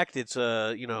react. It's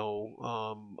a,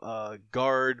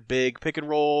 guard, big pick and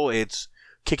roll. It's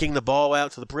kicking the ball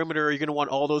out to the perimeter. You're going to want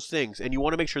all those things. And you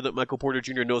want to make sure that Michael Porter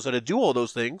Jr. knows how to do all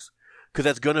those things, because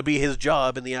that's going to be his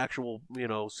job in the actual,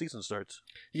 season starts.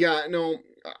 Yeah, no,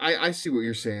 I see what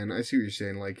you're saying.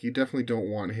 Like, you definitely don't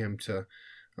want him to.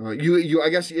 I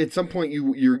guess at some point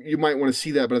you might want to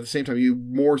see that, but at the same time, you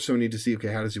more so need to see,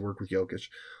 okay, how does he work with Jokic?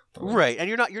 Right, and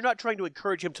you're not trying to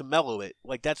encourage him to mellow it.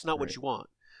 Like that's not what Right. you want.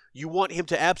 You want him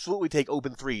to absolutely take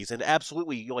open threes and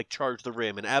absolutely like charge the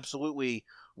rim and absolutely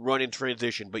run in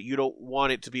transition, but you don't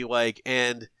want it to be like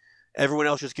and everyone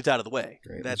else just gets out of the way.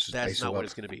 Right, That's let's just not ISO what up.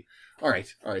 it's going to be. All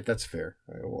right, that's fair.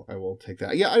 I will take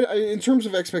that. Yeah, in terms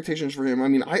of expectations for him, I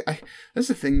mean, I that's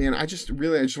the thing, man. I just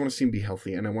want to see him be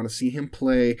healthy, and I want to see him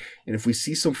play. And if we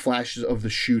see some flashes of the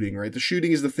shooting, right? The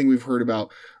shooting is the thing we've heard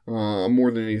about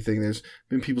more than anything. There's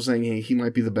been people saying, hey, he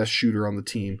might be the best shooter on the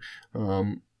team.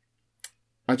 I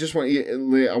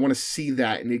want to see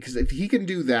that, because if he can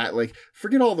do that, like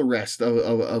forget all the rest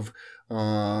of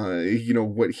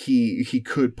what he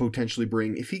could potentially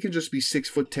bring. If he can just be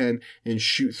 6'10" and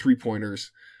shoot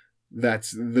 3-pointers,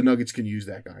 that's the Nuggets can use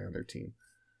that guy on their team.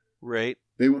 Right.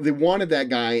 They wanted that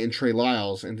guy in Trey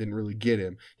Lyles and didn't really get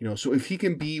him. So if he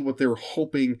can be what they were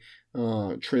hoping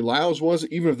Trey Lyles was,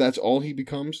 even if that's all he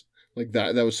becomes, like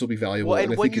that would still be valuable. Well,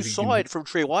 and I when think you if he saw it from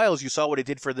Trey Lyles, you saw what it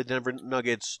did for the Denver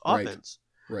Nuggets Right. offense.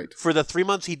 Right. For the 3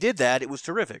 months he did that, it was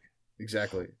terrific.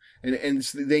 Exactly, and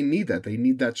they need that. They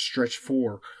need that stretch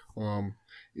four.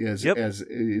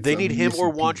 They need him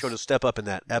or Juancho to step up in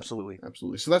that. Absolutely.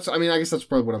 Absolutely. So I guess that's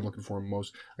probably what I'm looking for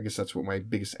most. I guess that's what my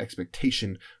biggest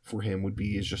expectation for him would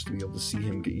be, is just to be able to see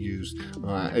him get used,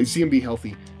 see him be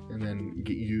healthy, and then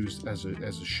get used as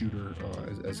a shooter,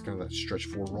 as kind of that stretch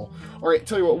four role. All right,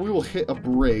 tell you what, we will hit a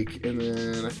break, and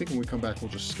then I think when we come back,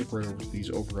 we'll just skip right over these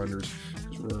over-unders,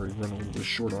 because we're already running a little bit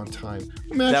short on time.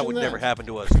 Imagine that would never happen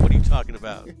to us. What are you talking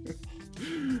about?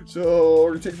 So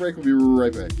we're going to take a break. We'll be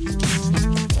right back.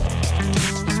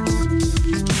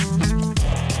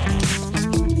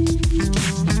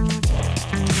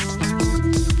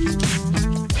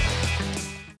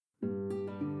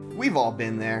 We've all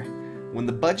been there. When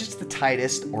the budget's the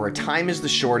tightest or a time is the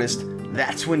shortest,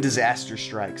 that's when disaster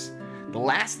strikes. The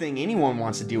last thing anyone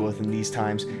wants to deal with in these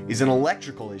times is an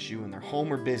electrical issue in their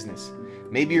home or business.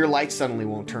 Maybe your light suddenly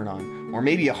won't turn on, or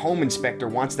maybe a home inspector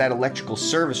wants that electrical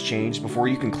service changed before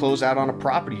you can close out on a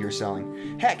property you're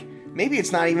selling. Heck, maybe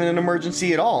it's not even an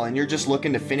emergency at all and you're just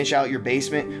looking to finish out your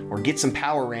basement or get some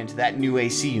power ran to that new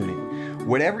AC unit.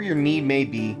 Whatever your need may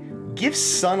be, give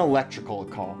Sun Electrical a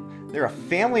call. They're a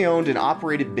family-owned and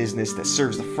operated business that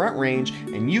serves the Front Range,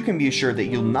 and you can be assured that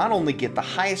you'll not only get the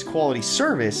highest quality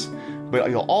service, but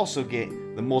you'll also get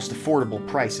the most affordable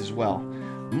price as well.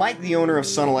 Mike, the owner of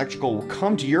Sun Electrical, will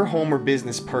come to your home or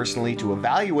business personally to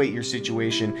evaluate your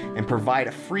situation and provide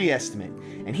a free estimate.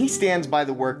 And he stands by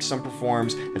the work Sun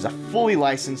performs as a fully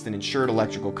licensed and insured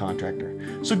electrical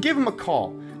contractor. So give him a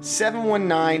call,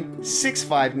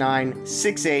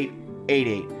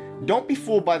 719-659-6888. Don't be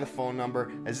fooled by the phone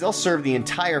number, as they'll serve the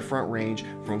entire Front Range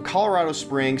from Colorado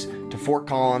Springs to Fort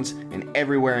Collins and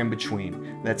everywhere in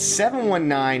between. That's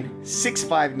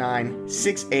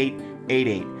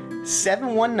 719-659-6888.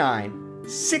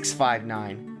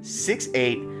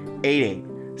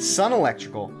 719-659-6888. Sun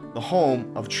Electrical, the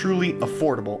home of truly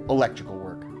affordable electrical work.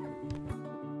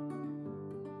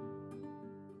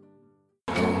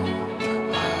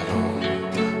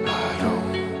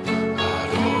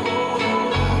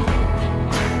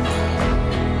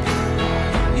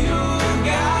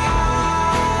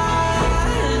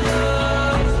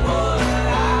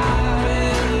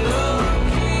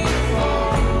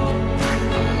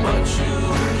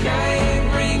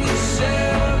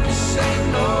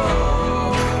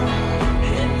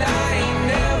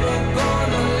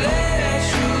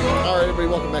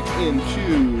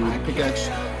 Into Pickaxe.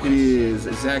 It is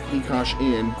Zach Mikosh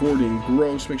and Gordon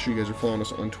Gross. Make sure you guys are following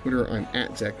us on Twitter. I'm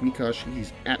at Zach Mikosh.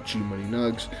 He's at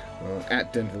GMoneyNugs,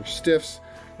 at Denver Stiffs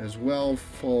as well.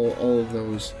 Follow all of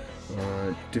those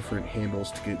different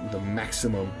handles to get the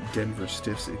maximum Denver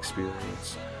Stiffs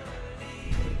experience.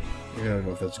 I don't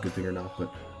know if that's a good thing or not,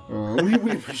 but we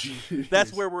appreciate it.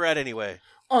 That's where we're at anyway.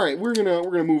 All right, we're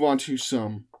gonna move on to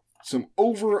some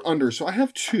over-unders. So I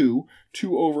have two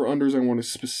over-unders I want to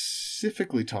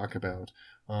specifically talk about.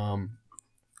 And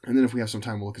then if we have some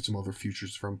time, we'll look at some other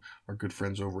futures from our good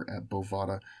friends over at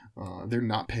Bovada. They're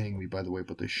not paying me, by the way,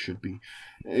 but they should be.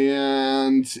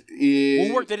 And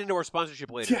we'll work that into our sponsorship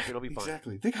later. Yeah, It'll be fine.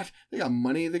 exactly. They got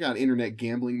money. They got internet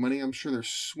gambling money. I'm sure they're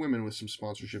swimming with some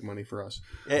sponsorship money for us.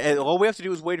 And all we have to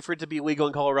do is wait for it to be legal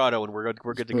in Colorado, and we're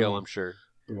good to go, I'm sure.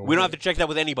 We don't have to check that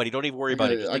with anybody. Don't even worry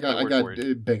about it. Just I take my got word for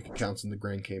it. bank accounts in the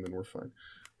Grand Cayman. We're fine.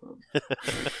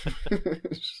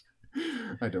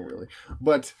 I don't really.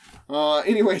 But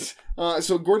anyways,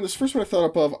 so Gordon, this first one I thought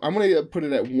up of, I'm going to put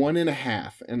it at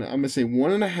 1.5. And I'm going to say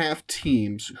 1.5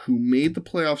 teams who made the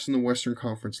playoffs in the Western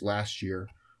Conference last year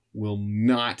will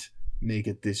not make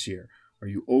it this year. Are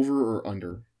you over or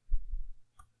under?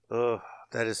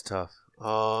 That is tough.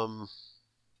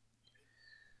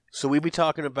 So we'd be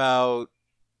talking about,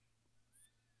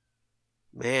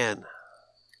 man.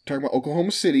 Talking about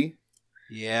Oklahoma City.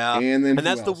 Yeah. And then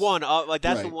that's who the else? one.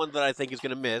 That's the Right. one that I think is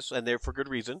going to miss, and they're for good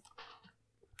reason.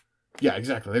 Yeah,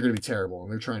 exactly. They're going to be terrible,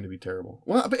 and they're trying to be terrible.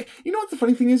 Well, but you know what the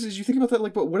funny thing is you think about that,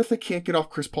 like, but what if they can't get off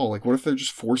Chris Paul? Like, what if they're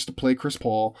just forced to play Chris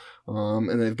Paul,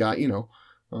 and they've got, who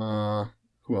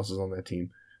else is on that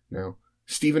team now?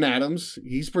 Steven Adams.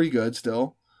 He's pretty good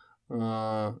still.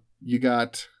 You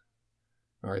got...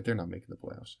 All right, they're not making the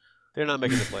playoffs. They're not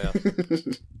making the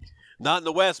playoffs. Not in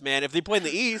the West, man. If they play in the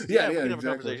East, we can have a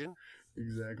conversation.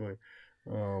 Exactly.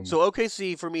 So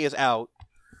OKC for me is out.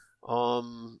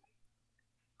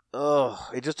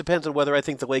 It just depends on whether I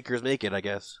think the Lakers make it, I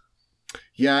guess.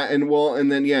 Yeah, and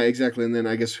then exactly, and then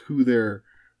I guess who that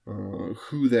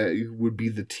would be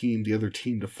the other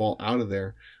team to fall out of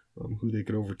there, who they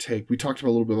could overtake. We talked about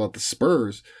a little bit about the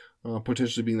Spurs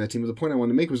potentially being that team, but the point I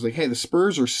wanted to make was like, hey, the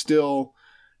Spurs are still,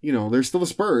 they're still the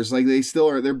Spurs. Like they still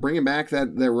are. They're bringing back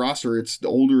that roster. It's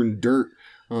older and dirt.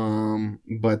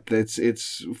 But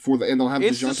it's for and they'll have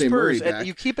it's DeJounte the Spurs, Murray back. and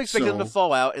you keep expecting them to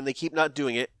fall out, and they keep not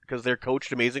doing it because they're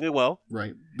coached amazingly well.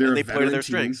 Right, and they play to their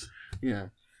strengths. Yeah,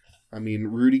 I mean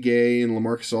Rudy Gay and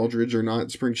LaMarcus Aldridge are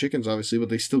not spring chickens, obviously, but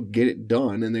they still get it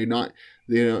done, and they're not.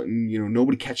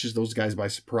 Nobody catches those guys by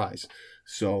surprise.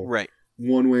 So right,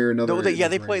 one way or another. No,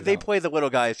 they play the little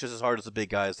guys just as hard as the big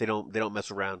guys. They don't mess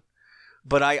around.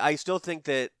 But I still think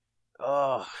that.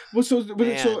 Oh, well, so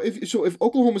if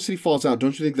Oklahoma City falls out,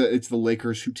 don't you think that it's the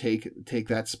Lakers who take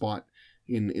that spot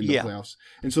in the playoffs?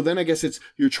 And so then I guess it's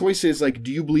your choice is like,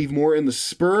 do you believe more in the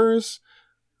Spurs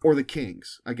or the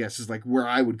Kings? I guess is like where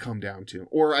I would come down to,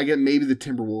 or I get maybe the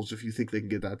Timberwolves if you think they can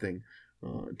get that thing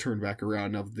turned back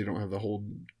around now that they don't have the whole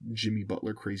Jimmy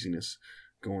Butler craziness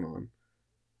going on.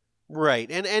 Right,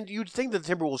 and you'd think that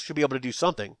the Timberwolves should be able to do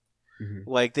something. Mm-hmm.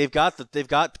 Like they've got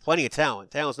plenty of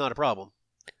talent. Talent's not a problem.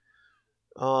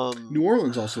 New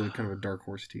Orleans also kind of a dark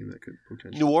horse team that could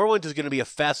potentially. New Orleans is going to be a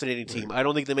fascinating team. Right. I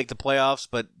don't think they make the playoffs,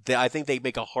 but I think they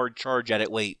make a hard charge at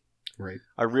it late. Right.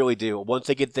 I really do. Once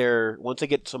they get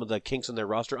some of the kinks in their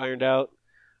roster ironed out,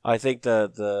 I think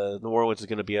the New Orleans is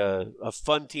going to be a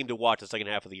fun team to watch the second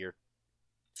half of the year.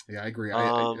 Yeah, I agree.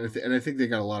 I think they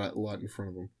got a lot in front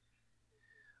of them.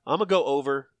 I'm gonna go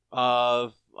over.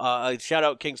 Shout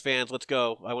out Kings fans. Let's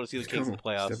go. I want to see the Kings in the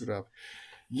playoffs. Step it up.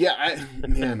 Yeah,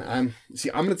 I'm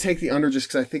going to take the under just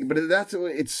because I think, but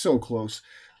it's so close.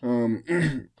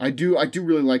 I do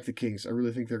really like the Kings. I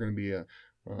really think they're going to be a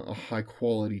high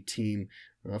quality team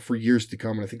for years to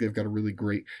come, and I think they've got a really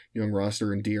great young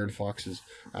roster. And De'Aaron Fox is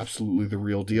absolutely the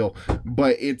real deal.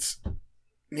 But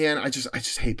I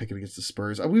just hate picking against the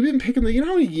Spurs. We've been picking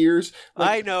how many years?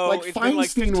 I know. Like it's Feinstein been like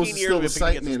 15 was still the years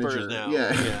site the manager. now.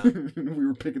 Yeah. We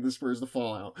were picking the Spurs to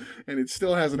fall out, and it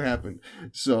still hasn't happened.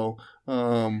 So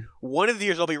one of the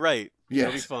years I'll be right. Yeah,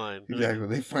 it'll be fine. Exactly.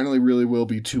 They finally really will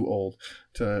be too old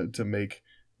to make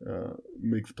the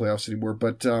playoffs anymore.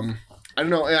 But I don't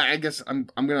know. I guess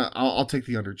I'll take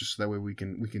the under just so that way we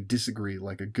can disagree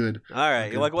like a good. All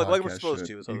right, like we're supposed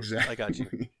should. to. So exactly. I got you.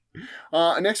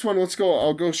 Next one, let's go.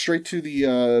 I'll go straight to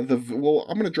well,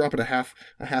 I'm going to drop it a half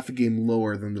a game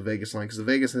lower than the Vegas line because the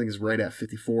Vegas I think is right at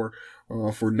 54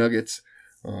 for Nuggets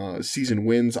season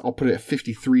wins. I'll put it at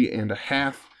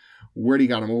 53.5. Where do you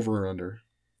got them, over or under?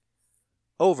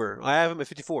 Over. I have them at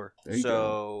 54.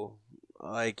 So,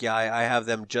 I have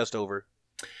them just over.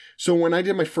 So when I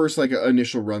did my first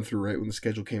initial run through, right when the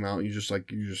schedule came out, you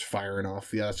just firing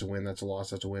off. Yeah, that's a win. That's a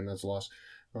loss. That's a win. That's a loss.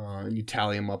 And you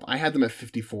tally them up. I had them at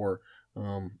 54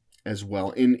 as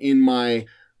well. In my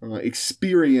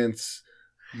experience,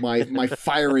 my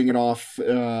firing it off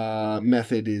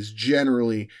method is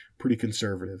generally pretty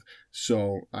conservative.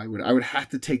 So I would have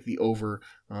to take the over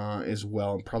as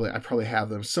well, and I probably have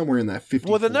them somewhere in that 50.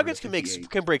 Well, the Nuggets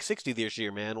can break 60 this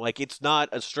year, man. Like it's not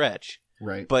a stretch,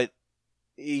 right? But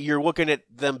you're looking at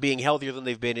them being healthier than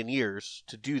they've been in years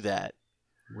to do that,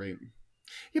 right?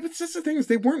 Yeah, but that's the thing is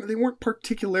they weren't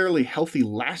particularly healthy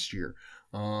last year.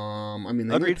 I mean,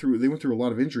 they went through a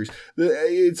lot of injuries.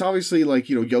 It's obviously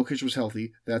Jokic was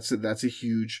healthy. That's a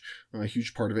huge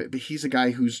part of it. But he's a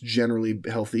guy who's generally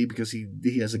healthy because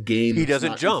he has a game. He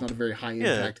doesn't jump. It's not a very high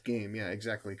impact game. Yeah,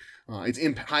 exactly.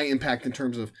 It's high impact in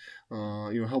terms of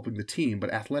helping the team,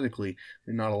 but athletically,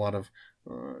 not a lot of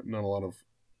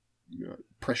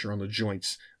pressure on the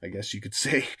joints, I guess you could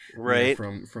say, right?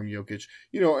 From Jokic,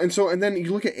 and then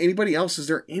you look at anybody else. Is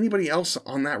there anybody else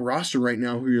on that roster right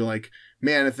now who you're like,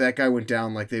 man, if that guy went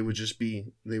down, they would just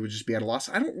be at a loss?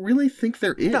 I don't really think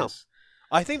there is. No.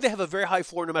 I think they have a very high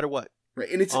floor no matter what. Right,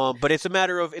 and it's but it's a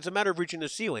matter of reaching the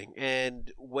ceiling, and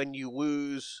when you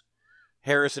lose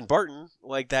Harrison Barton,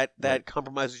 like that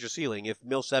compromises your ceiling. If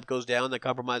Millsap goes down, that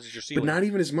compromises your ceiling. But not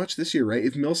even as much this year, right?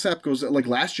 If Millsap goes, like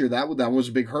last year, that was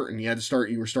a big hurt, and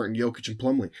you were starting Jokic and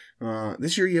Plumlee.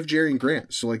 This year you have Jerry and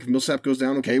Grant. So like if Millsap goes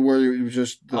down, okay, where it was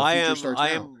just the future starts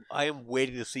now. I am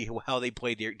waiting to see how they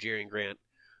play Jerry and Grant.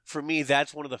 For me,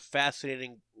 that's one of the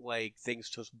fascinating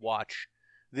things to watch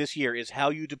this year is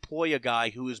how you deploy a guy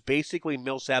who is basically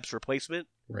Millsap's replacement,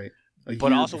 right?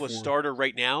 But also a starter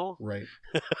right now. Right.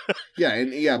 But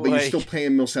you're still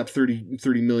paying Millsap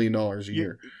 $30 million a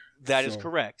year. That is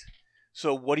correct.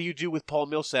 So what do you do with Paul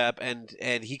Millsap? And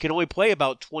he can only play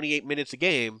about 28 minutes a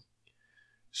game.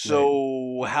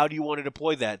 So how do you want to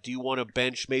deploy that? Do you want to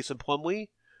bench Mason Plumlee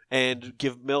and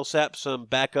give Millsap some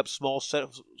backup small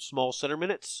center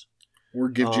minutes? Or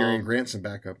give Jerry and Grant some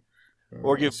backup.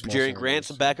 Or give Jerry and Grant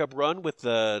some backup run with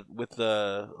the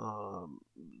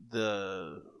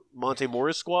Monte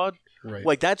Morris squad. Right.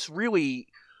 Like that's really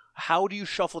how do you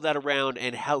shuffle that around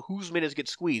and whose minutes get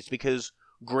squeezed? Because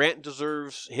Grant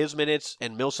deserves his minutes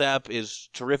and Millsap is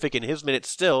terrific in his minutes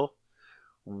still.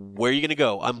 Where are you going to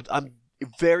go? I'm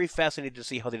very fascinated to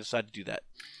see how they decide to do that.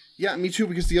 Yeah, me too,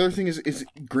 because the other thing is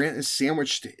Grant is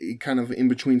sandwiched kind of in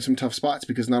between some tough spots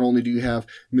because not only do you have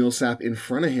Millsap in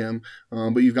front of him,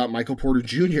 but you've got Michael Porter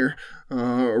Jr.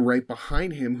 Right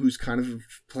behind him who's kind of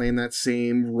playing that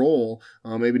same role,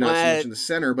 maybe not so much in the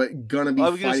center, but gonna be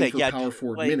fighting for power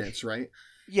forward minutes, right?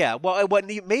 Yeah, well,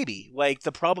 maybe. Like,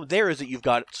 the problem there is that you've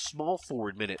got small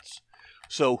forward minutes.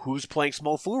 So who's playing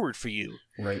small forward for you?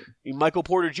 Right. Michael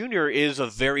Porter Jr. is a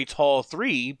very tall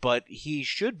 3, but he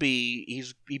should be.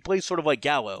 He plays sort of like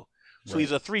Gallo, so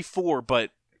he's a 3-4, but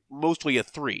mostly a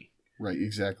 3. Right.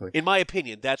 Exactly. In my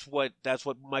opinion, that's what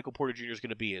Michael Porter Jr. is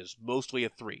going to be, is mostly a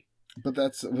 3. But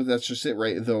that's just it,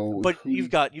 right? Though. But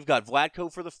you've got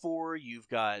Vlatko for the 4. You've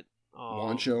got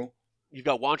Juancho. You've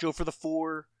got Juancho for the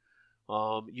 4.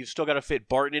 You've still got to fit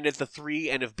Barton in at the 3,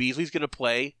 and if Beasley's going to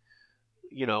play.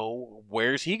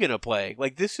 Where's he going to play?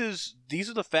 Like, these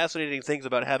are the fascinating things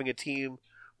about having a team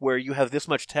where you have this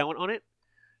much talent on it.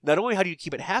 Not only how do you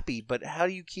keep it happy, but how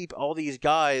do you keep all these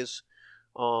guys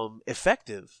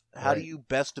effective? How do you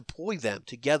best deploy them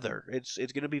together? It's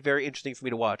going to be very interesting for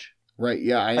me to watch. Right,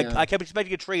 yeah. I kept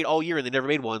expecting a trade all year, and they never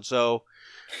made one, so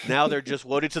now they're just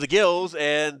loaded to the gills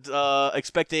and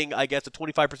expecting, I guess, a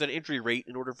 25% injury rate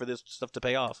in order for this stuff to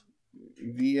pay off.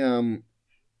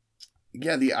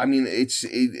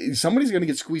 Somebody's going to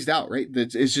get squeezed out, right?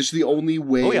 It's just the only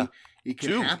way it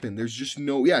can happen. There's just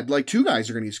no, 2 guys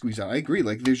are going to get squeezed out. I agree.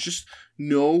 Like, there's just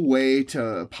no way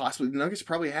to possibly, the Nuggets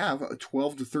probably have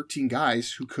 12 to 13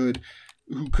 guys who could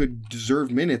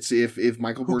deserve minutes if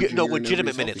Michael Porter Jr.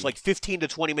 legitimate minutes, like 15 to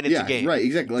 20 minutes a game. Right,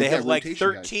 exactly. They have like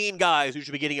 13 guys who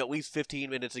should be getting at least 15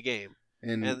 minutes a game.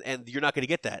 And you're not going to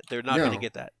get that. They're not going to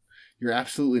get that. You're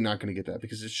absolutely not going to get that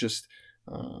because it's just,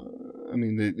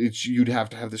 you'd have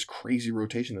to have this crazy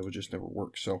rotation that would just never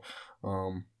work. So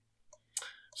I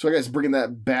guess bringing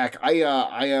that back,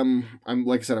 I'm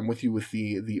like I said, I'm with you with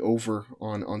the over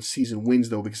on season wins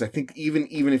though, because I think even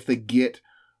if they get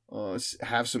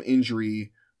have some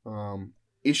injury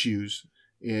issues,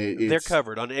 they're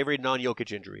covered on every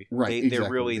non-Jokic injury. Right,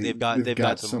 exactly. They've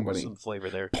got some flavor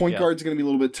there. Point guard's going to be a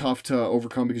little bit tough to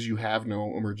overcome because you have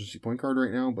no emergency point guard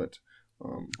right now, but.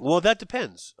 Well, that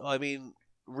depends. I mean,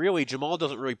 really, Jamal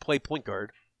doesn't really play point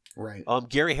guard. Right.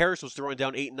 Gary Harris was throwing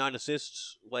down 8 and 9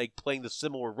 assists, like playing the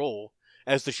similar role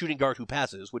as the shooting guard who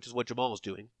passes, which is what Jamal was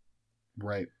doing.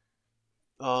 Right.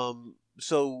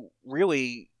 So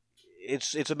really,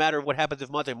 it's a matter of what happens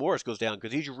if Monte Morris goes down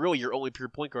because he's really your only pure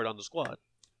point guard on the squad.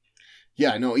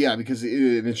 Yeah, no, yeah, because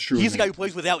it's true. He's the guy who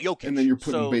plays without Jokic, and then you're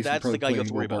putting so basically that's the guy you have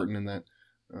to worry about. Barton in that.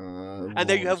 And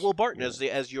there you have Will Barton as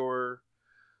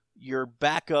your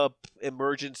backup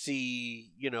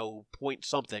emergency, point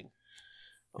something,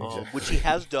 which he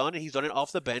has done, and he's done it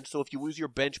off the bench. So if you lose your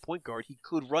bench point guard, he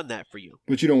could run that for you.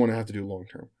 But you don't want to have to do long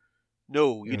term.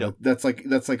 No, you don't. That's like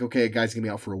okay, a guy's gonna be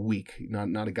out for a week,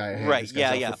 not a guy. Right?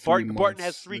 Yeah. Barton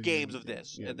has 3 games of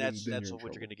this, and that's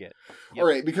what you're gonna get. Yep. All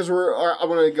right, because I'm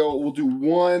gonna go.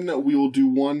 We will do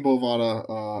one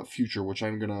Bovada future, which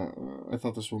I'm gonna. I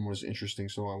thought this one was interesting,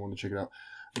 so I want to check it out.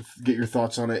 Get your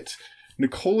thoughts on it.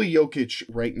 Nikola Jokic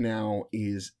right now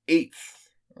is 8th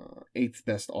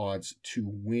best odds to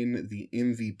win the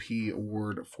MVP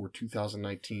award for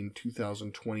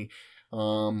 2019-2020.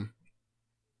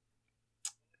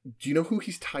 Do you know who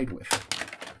he's tied with?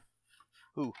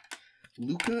 Who?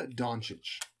 Luka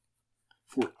Doncic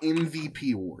for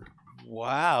MVP award.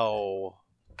 Wow.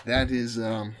 That is,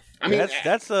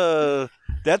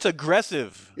 That's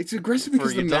aggressive. It's aggressive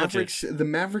because For the Doncic.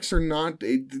 Mavericks are not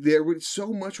there.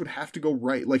 So much would have to go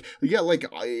right. Like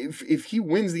if he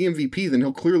wins the MVP, then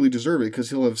he'll clearly deserve it because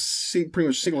he'll have pretty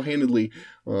much single handedly.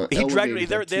 He dragged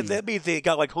that means they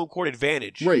got like home court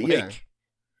advantage. Right? Like, Yeah.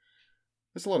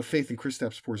 There's a lot of faith in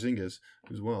Kristaps Porzingis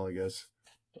as well, I guess.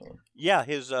 Yeah,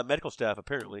 his medical staff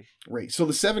apparently. Right. So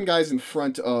the 7 guys in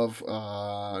front of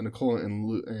Nikola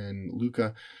and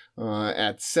Luka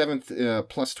at 7th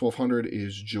plus 1,200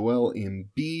 is Joel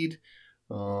Embiid.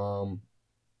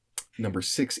 Number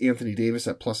 6, Anthony Davis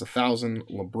at plus 1,000.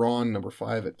 LeBron, number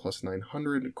 5 at plus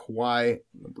 900. Kawhi,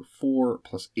 number 4,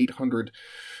 plus 800.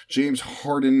 James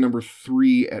Harden, number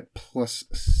 3 at plus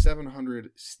 700.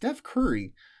 Steph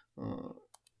Curry,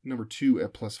 number 2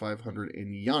 at plus 500.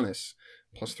 And Giannis,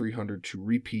 plus 300 to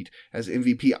repeat as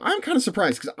MVP. I'm kind of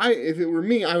surprised because if it were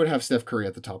me, I would have Steph Curry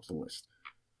at the top of the list.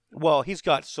 Well, he's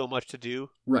got so much to do.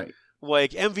 Right.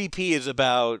 Like MVP is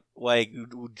about like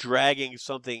dragging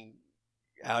something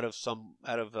out of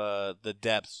the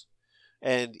depths,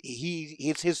 and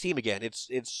it's his team again. It's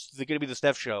going to be the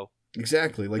Steph show.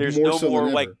 Exactly. Like there's more no so more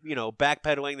than like ever.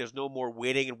 backpedaling. There's no more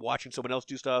waiting and watching someone else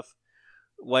do stuff.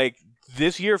 Like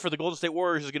this year for the Golden State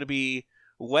Warriors is going to be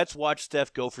let's watch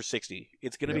Steph go for 60.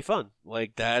 It's going to be fun.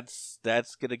 Like that's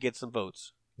going to get some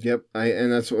votes. Yep,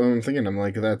 and that's what I'm thinking. I'm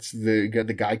like, that's the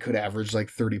guy could average like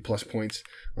 30 plus points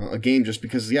a game just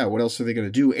because. Yeah, what else are they going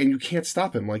to do? And you can't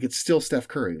stop him. Like it's still Steph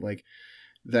Curry. Like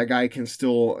that guy can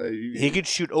still. He can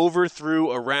shoot over,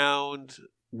 through, around.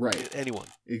 Right. Anyone.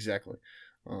 Exactly.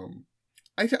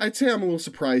 I'd say I'm a little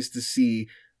surprised to see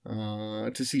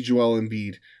Joel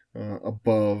Embiid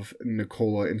above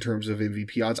Nikola in terms of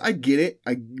MVP odds. I get it.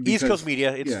 East Coast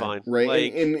media, it's fine. Right.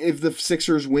 Like, and if the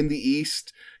Sixers win the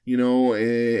East, I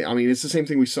mean, it's the same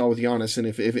thing we saw with Giannis. And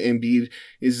if Embiid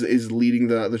is leading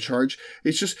the charge,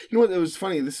 it's just, you know what, it was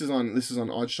funny. This is on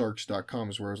oddsharks.com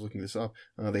is where I was looking this up.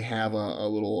 They have a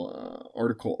little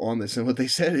article on this. And what they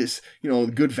said is,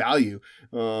 good value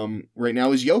right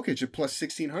now is Jokic at plus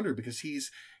 1,600 because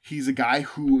he's a guy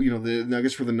who, the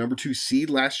Nuggets were the number 2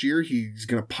 seed last year. He's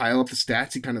going to pile up the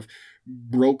stats. He kind of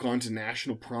broke onto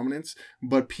national prominence,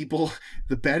 but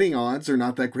the betting odds are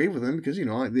not that great with him because, they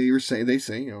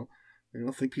say, they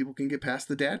don't think people can get past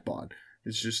the dad bod.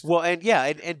 It's just... Well,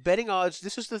 and betting odds,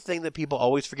 this is the thing that people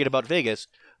always forget about Vegas.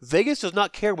 Vegas does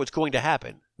not care what's going to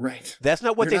happen. Right. That's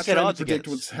not what they set odds to predict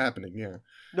against. What's happening, yeah.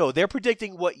 No, they're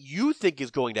predicting what you think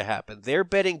is going to happen. They're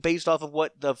betting based off of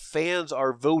what the fans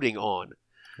are voting on.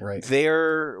 Right.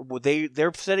 They're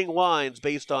setting lines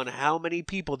based on how many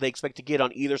people they expect to get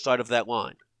on either side of that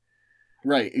line.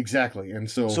 Right, exactly. And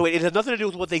so it has nothing to do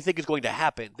with what they think is going to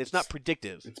happen. It's not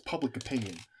predictive. It's public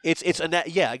opinion.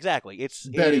 Yeah, exactly. It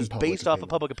is based off of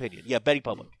public opinion. Yeah, betting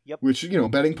public. Yep. Which,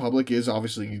 betting public is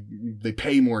obviously they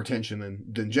pay more attention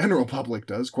than general public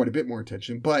does, quite a bit more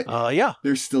attention, but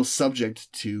they're still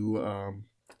subject to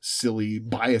silly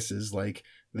biases like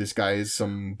this guy is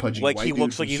some pudgy white dude. Like he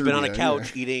looks like from he's Serbia, been on a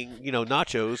couch eating,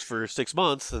 nachos for 6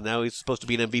 months, and now he's supposed to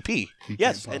be an MVP.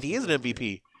 Yes, and he is an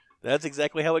MVP. That's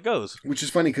exactly how it goes. Which is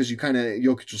funny because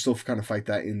Jokic will still kind of fight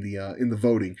that in the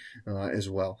voting as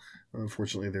well.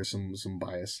 Unfortunately, there's some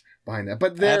bias behind that,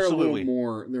 but they're a little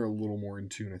more in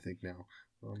tune, I think, now.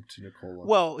 To Nikola.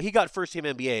 Well, he got first team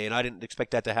NBA, and I didn't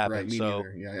expect that to happen. Right, me so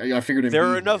neither. Yeah, I figured there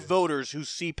are enough voters who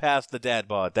see past the dad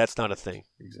bod. That's not a thing.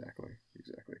 Exactly.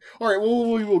 All right,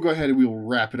 well, we will go ahead and we will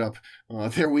wrap it up.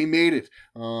 There, we made it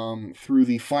through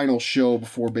the final show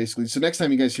before basically. So next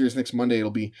time you guys hear us next Monday, it'll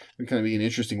be an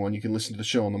interesting one. You can listen to the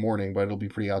show in the morning, but it'll be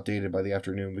pretty outdated by the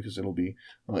afternoon because it'll be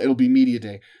media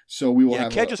day. So we will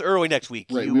have catch us early next week.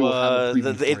 Right, we will have a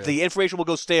preview the information will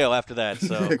go stale after that.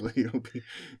 So exactly,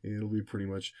 it'll be pretty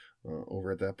much over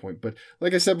at that point. But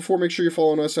like I said before, make sure you're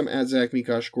following us. I'm at Zach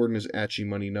Mikosh. Gordon is at G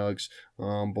Money Nugs,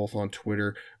 both on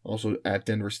Twitter. Also at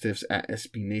Denver Stiffs, at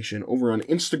SB Nation. Over on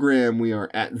Instagram, we are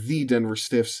at the Denver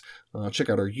Stiffs. Check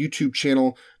out our YouTube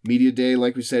channel. Media Day,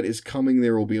 like we said, is coming.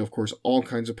 There will be, of course, all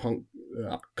kinds of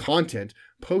content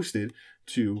posted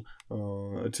to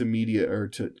media or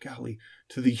to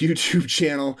the YouTube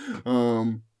channel.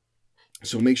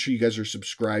 So make sure you guys are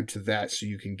subscribed to that so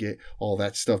you can get all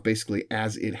that stuff basically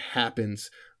as it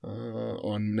happens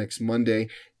on next Monday.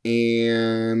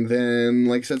 And then,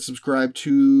 like I said, subscribe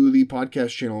to the podcast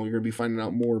channel. You're going to be finding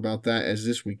out more about that as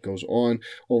this week goes on,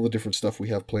 all the different stuff we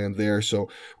have planned there. So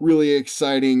really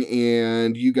exciting,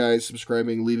 and you guys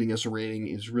subscribing, leaving us a rating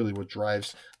is really what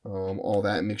drives all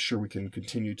that and make sure we can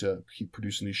continue to keep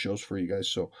producing these shows for you guys.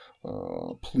 So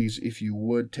please, if you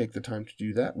would take the time to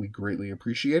do that, we greatly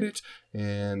appreciate it.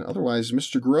 And otherwise,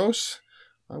 Mr. Gross,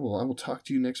 I will talk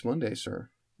to you next Monday,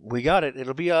 sir. We got it.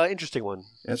 It'll be an interesting one.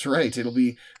 That's right. It'll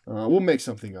be. We'll make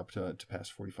something up to pass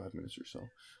 45 minutes or so.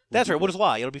 That's right. We'll just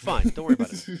lie. It'll be fine. Don't worry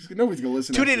about it. Nobody's gonna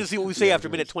listen. Tune in to see what we say after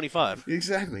minute 25.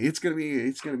 Exactly. It's gonna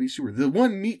be super. The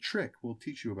one neat trick we'll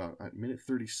teach you about at minute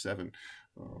 37.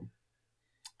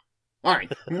 All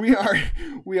right,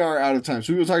 we are out of time,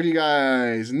 so we will talk to you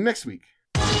guys next week.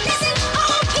 Listen,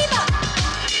 all